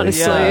does seem really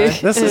Honestly.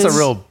 sad. This is a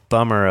real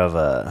bummer of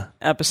a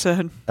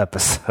episode.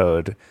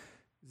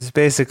 It's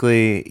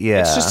basically,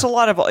 It's just a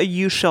lot of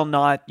you shall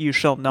not.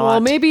 Well,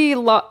 maybe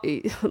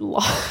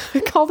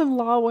I called him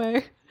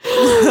Yahweh.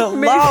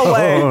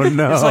 Yahweh. Oh,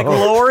 no. It's like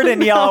Lord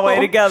and Yahweh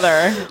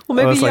together. Well,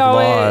 maybe it's like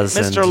Yahweh, laws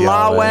and Mr.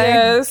 Yahweh.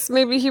 Yes,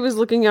 maybe he was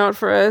looking out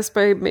for us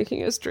by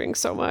making us drink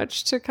so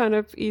much to kind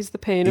of ease the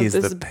pain of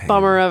this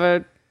bummer of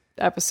a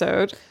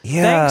episode.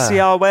 Yeah. Thanks,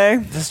 Yahweh.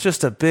 This is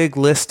just a big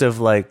list of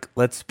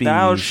let's be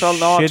Thou shalt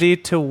not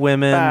shitty to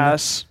women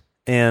pass.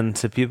 and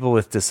to people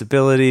with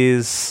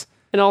disabilities.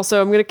 And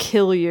also, I'm going to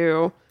kill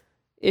you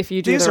if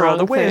you do These the are wrong all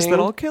the ways thing. that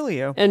I'll kill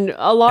you. And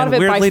a lot And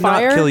of it by weirdly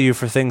fire. not kill you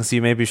for things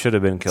you maybe should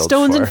have been killed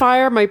Stones for. and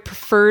fire, my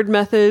preferred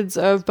methods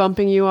of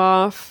bumping you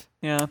off.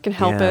 Yeah. Can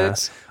help Yeah.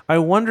 it. I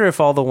wonder if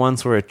all the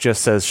ones where it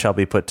just says shall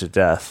be put to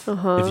death,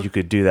 if you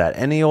could do that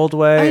any old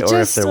way, or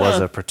if there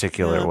was a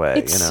particular way.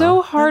 It's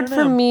so hard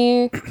for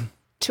me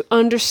to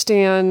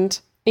understand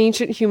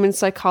ancient human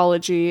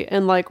psychology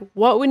and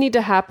what would need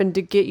to happen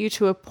to get you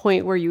to a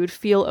point where you would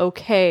feel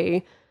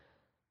okay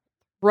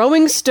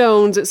throwing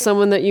stones at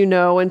someone that you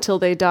know until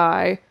they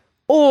die,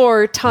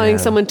 or tying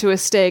someone to a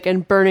stake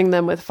and burning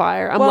them with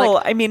fire.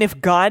 I mean, if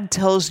God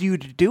tells you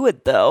to do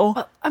it, though,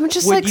 I'm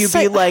just would you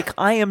be like,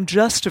 I am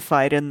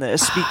justified in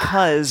this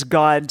because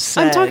God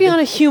said... I'm talking on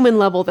a human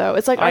level, though.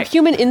 It's our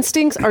human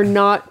instincts are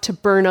not to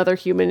burn other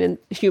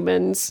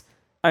humans.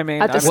 I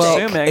mean, at the I'm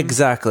stake. assuming.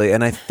 Exactly,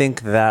 and I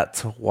think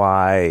that's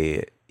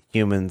why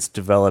humans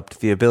developed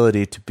the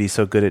ability to be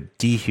so good at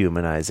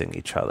dehumanizing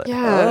each other.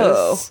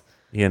 Yes.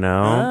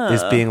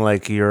 Is being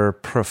like you're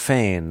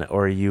profane,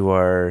 or you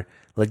are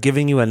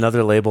giving you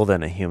another label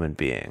than a human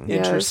being.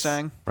 Yes.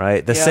 Interesting.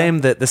 Right? The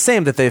same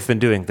that they've been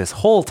doing this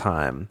whole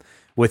time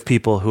with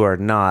people who are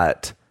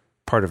not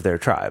part of their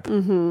tribe.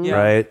 Mm-hmm. Yeah.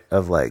 Right?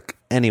 Of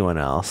anyone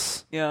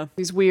else. Yeah.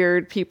 These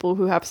weird people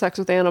who have sex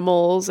with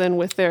animals and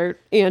with their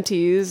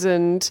aunties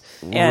and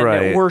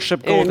Right.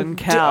 worship golden And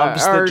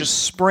calves are that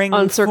just spring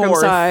forth.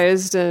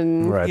 uncircumcised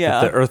and Right.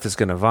 Yeah. That the earth is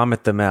going to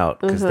vomit them out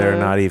because they're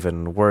not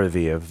even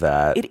worthy of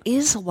that. It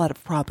is a lot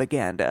of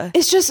propaganda.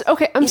 it's just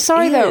okay. I'm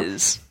sorry It though.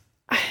 is.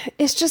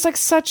 It's just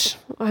such.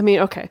 I mean,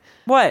 okay.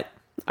 What?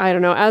 I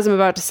don't know. As I'm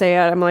about to say it,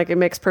 I'm it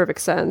makes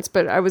perfect sense.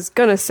 But I was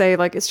gonna say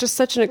it's just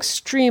such an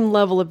extreme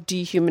level of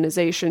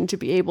dehumanization to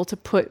be able to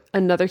put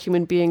another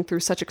human being through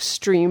such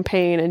extreme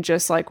pain and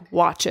just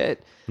watch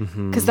it,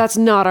 because that's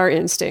not our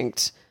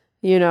instinct.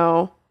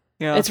 Yeah.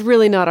 It's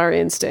really not our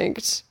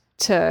instinct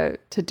to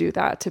do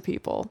that to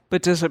people.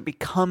 But does it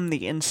become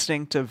the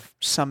instinct of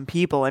some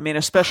people? I mean,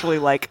 especially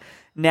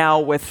now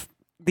with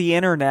the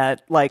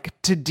internet,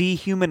 to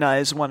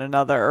dehumanize one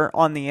another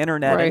on the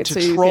internet and to so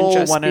you troll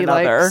can just one be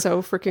another.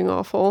 so freaking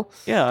awful.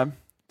 Yeah.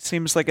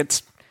 Seems like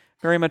it's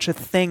very much a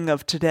thing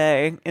of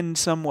today in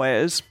some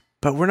ways.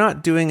 But we're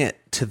not doing it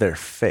to their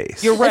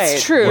face. You're right.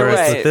 That's true. Whereas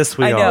Right. with this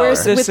we I know. are.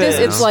 Whereas with this, is-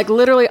 it's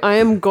literally, I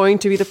am going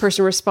to be the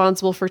person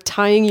responsible for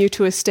tying you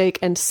to a stake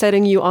and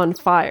setting you on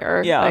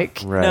fire. Yeah.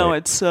 Right. No,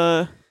 it's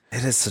It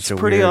is such a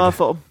pretty weird,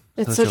 awful.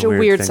 It's such a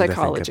weird thing to think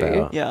psychology.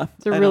 about. Yeah.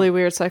 It's a really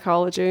weird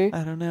psychology.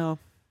 I don't know.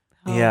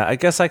 Yeah, I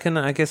guess I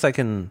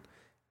can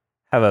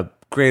have a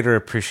greater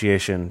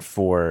appreciation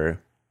for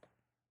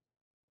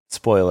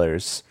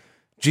spoilers.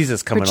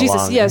 Jesus coming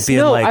along yes, and being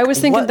no, like, I was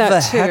thinking what that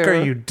the heck too.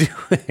 are you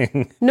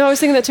doing? No, I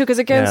was thinking that too, because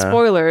again, Yeah.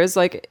 spoilers,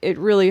 it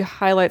really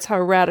highlights how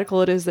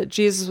radical it is that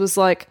Jesus was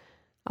like,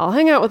 I'll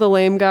hang out with a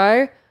lame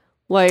guy,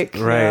 Right.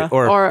 Yeah.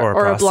 Or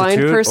a blind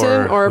prostitute,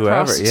 person or a whoever.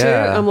 prostitute.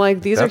 Yeah. I'm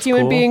like, these That's are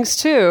human cool. beings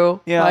too.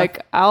 Yeah.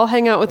 I'll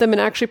hang out with them and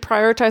actually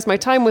prioritize my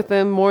time with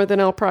them more than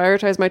I'll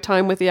prioritize my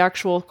time with the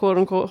actual quote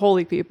unquote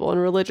holy people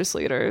and religious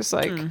leaders.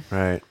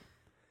 Right.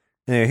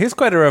 Anyway, he's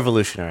quite a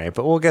revolutionary,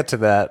 but we'll get to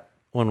that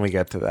when we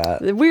get to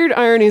that. The weird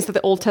irony is that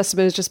the Old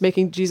Testament is just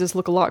making Jesus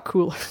look a lot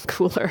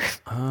cooler.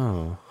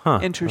 Oh, huh.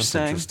 Interesting.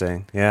 That's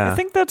interesting. Yeah. I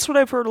think that's what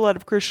I've heard a lot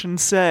of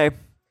Christians say.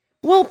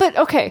 Well, but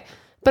okay.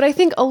 But I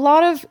think a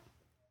lot of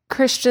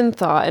Christian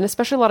thought, and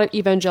especially a lot of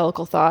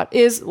evangelical thought,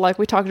 is like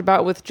we talked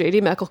about with J.D.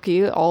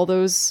 McElkey all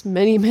those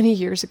many, many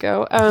years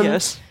ago.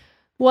 Yes.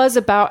 Was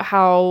about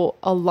how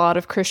a lot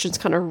of Christians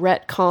kind of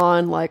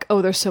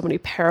retcon, there's so many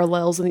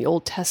parallels in the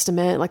Old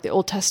Testament. The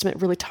Old Testament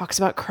really talks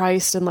about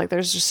Christ, and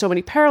there's just so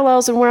many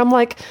parallels. And where I'm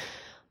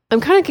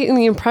kind of getting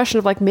the impression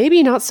of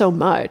maybe not so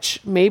much.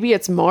 Maybe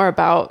it's more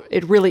about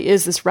it really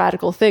is this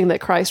radical thing that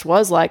Christ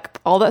was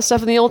all that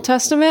stuff in the Old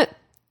Testament.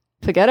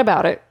 Forget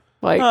about it.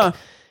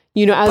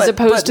 As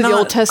opposed to the not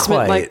Old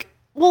Testament, quite.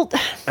 well,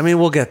 I mean,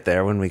 we'll get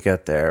there when we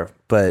get there,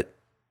 but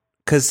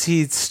because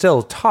he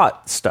still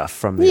taught stuff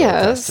from the Old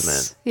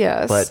Testament.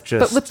 Yes,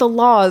 but with the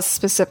laws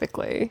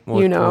specifically,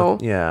 Yes.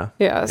 Yeah.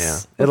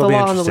 With It'll the be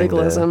law and the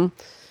legalism.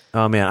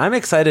 Oh man, I'm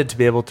excited to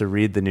be able to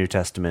read the New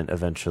Testament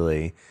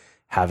eventually,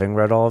 having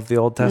read all of the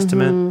Old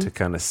Testament, to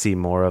kind of see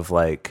more of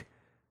like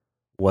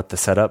what the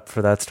setup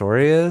for that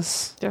story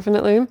is.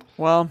 Definitely.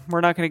 Well,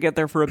 we're not going to get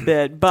there for a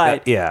bit,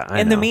 but I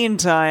in know. the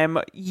meantime,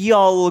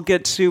 y'all will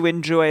get to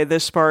enjoy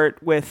this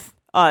part with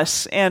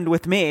us and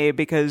with me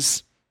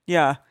because,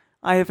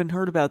 I haven't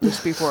heard about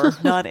this before.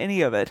 Not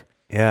any of it.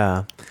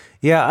 Yeah.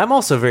 I'm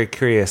also very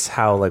curious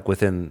how, like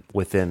within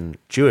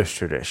Jewish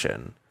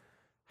tradition,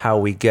 how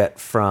we get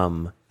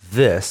from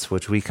this,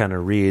 which we kind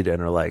of read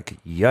and are like,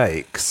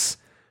 yikes,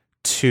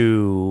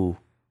 to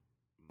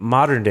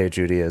modern day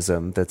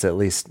Judaism that's at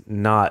least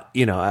not,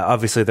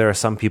 obviously there are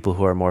some people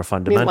who are more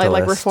fundamentalist.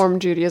 Like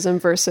Reformed Judaism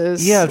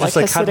versus just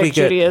like how do we Hasidic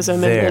get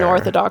Judaism there? and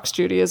Orthodox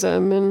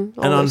Judaism and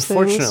all those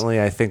unfortunately,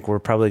 things. I think we're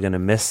probably going to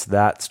miss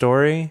that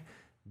story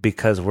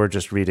because we're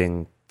just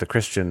reading the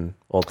Christian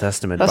Old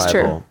Testament That's Bible.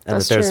 true. And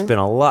That's that there's true. been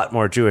a lot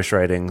more Jewish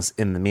writings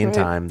in the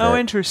meantime that,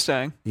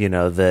 Interesting.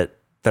 that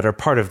are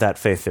part of that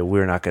faith that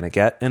we're not going to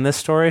get in this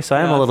story. So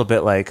I am a little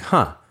bit like,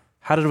 how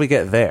did we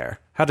get there?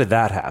 How did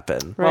that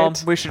happen? Well,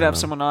 Right. we should have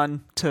someone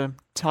on to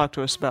talk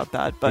to us about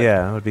that. But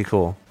Yeah, it would be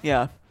cool.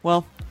 yeah.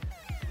 Well,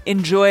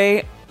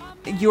 enjoy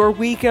your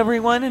week,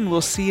 everyone, and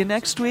we'll see you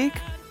next week.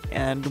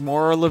 And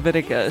more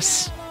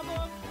Leviticus.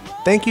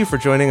 Thank you for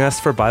joining us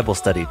for Bible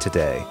study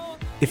today.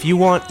 If you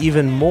want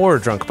even more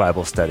Drunk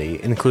Bible Study,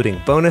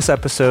 including bonus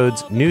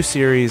episodes, new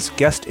series,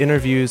 guest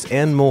interviews,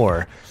 and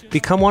more,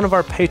 become one of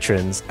our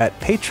patrons at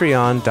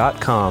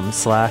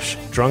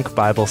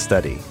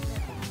patreon.com/drunkbiblestudy.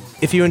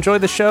 If you enjoy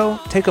the show,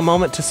 take a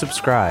moment to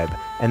subscribe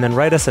and then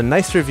write us a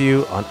nice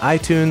review on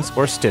iTunes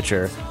or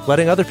Stitcher,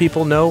 letting other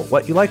people know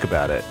what you like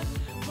about it.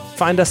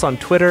 Find us on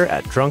Twitter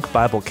at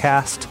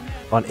DrunkBibleCast,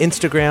 on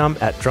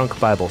Instagram at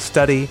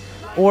DrunkBibleStudy,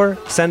 or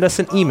send us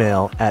an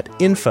email at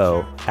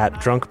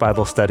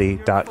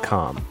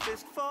info@drunkbiblestudy.com.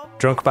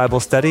 Drunk Bible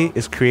Study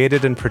is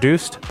created and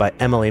produced by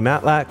Emily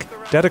Matlack,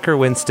 Dedeker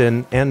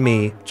Winston, and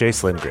me,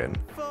 Jace Lindgren.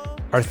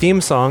 Our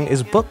theme song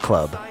is Book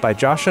Club by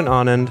Josh and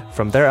Anand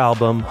from their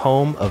album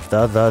Home of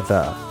the.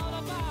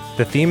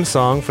 The theme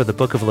song for the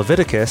Book of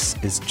Leviticus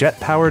is Jet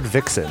Powered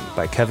Vixen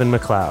by Kevin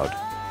MacLeod.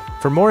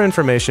 For more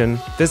information,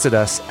 visit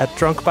us at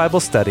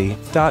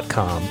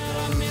drunkbiblestudy.com.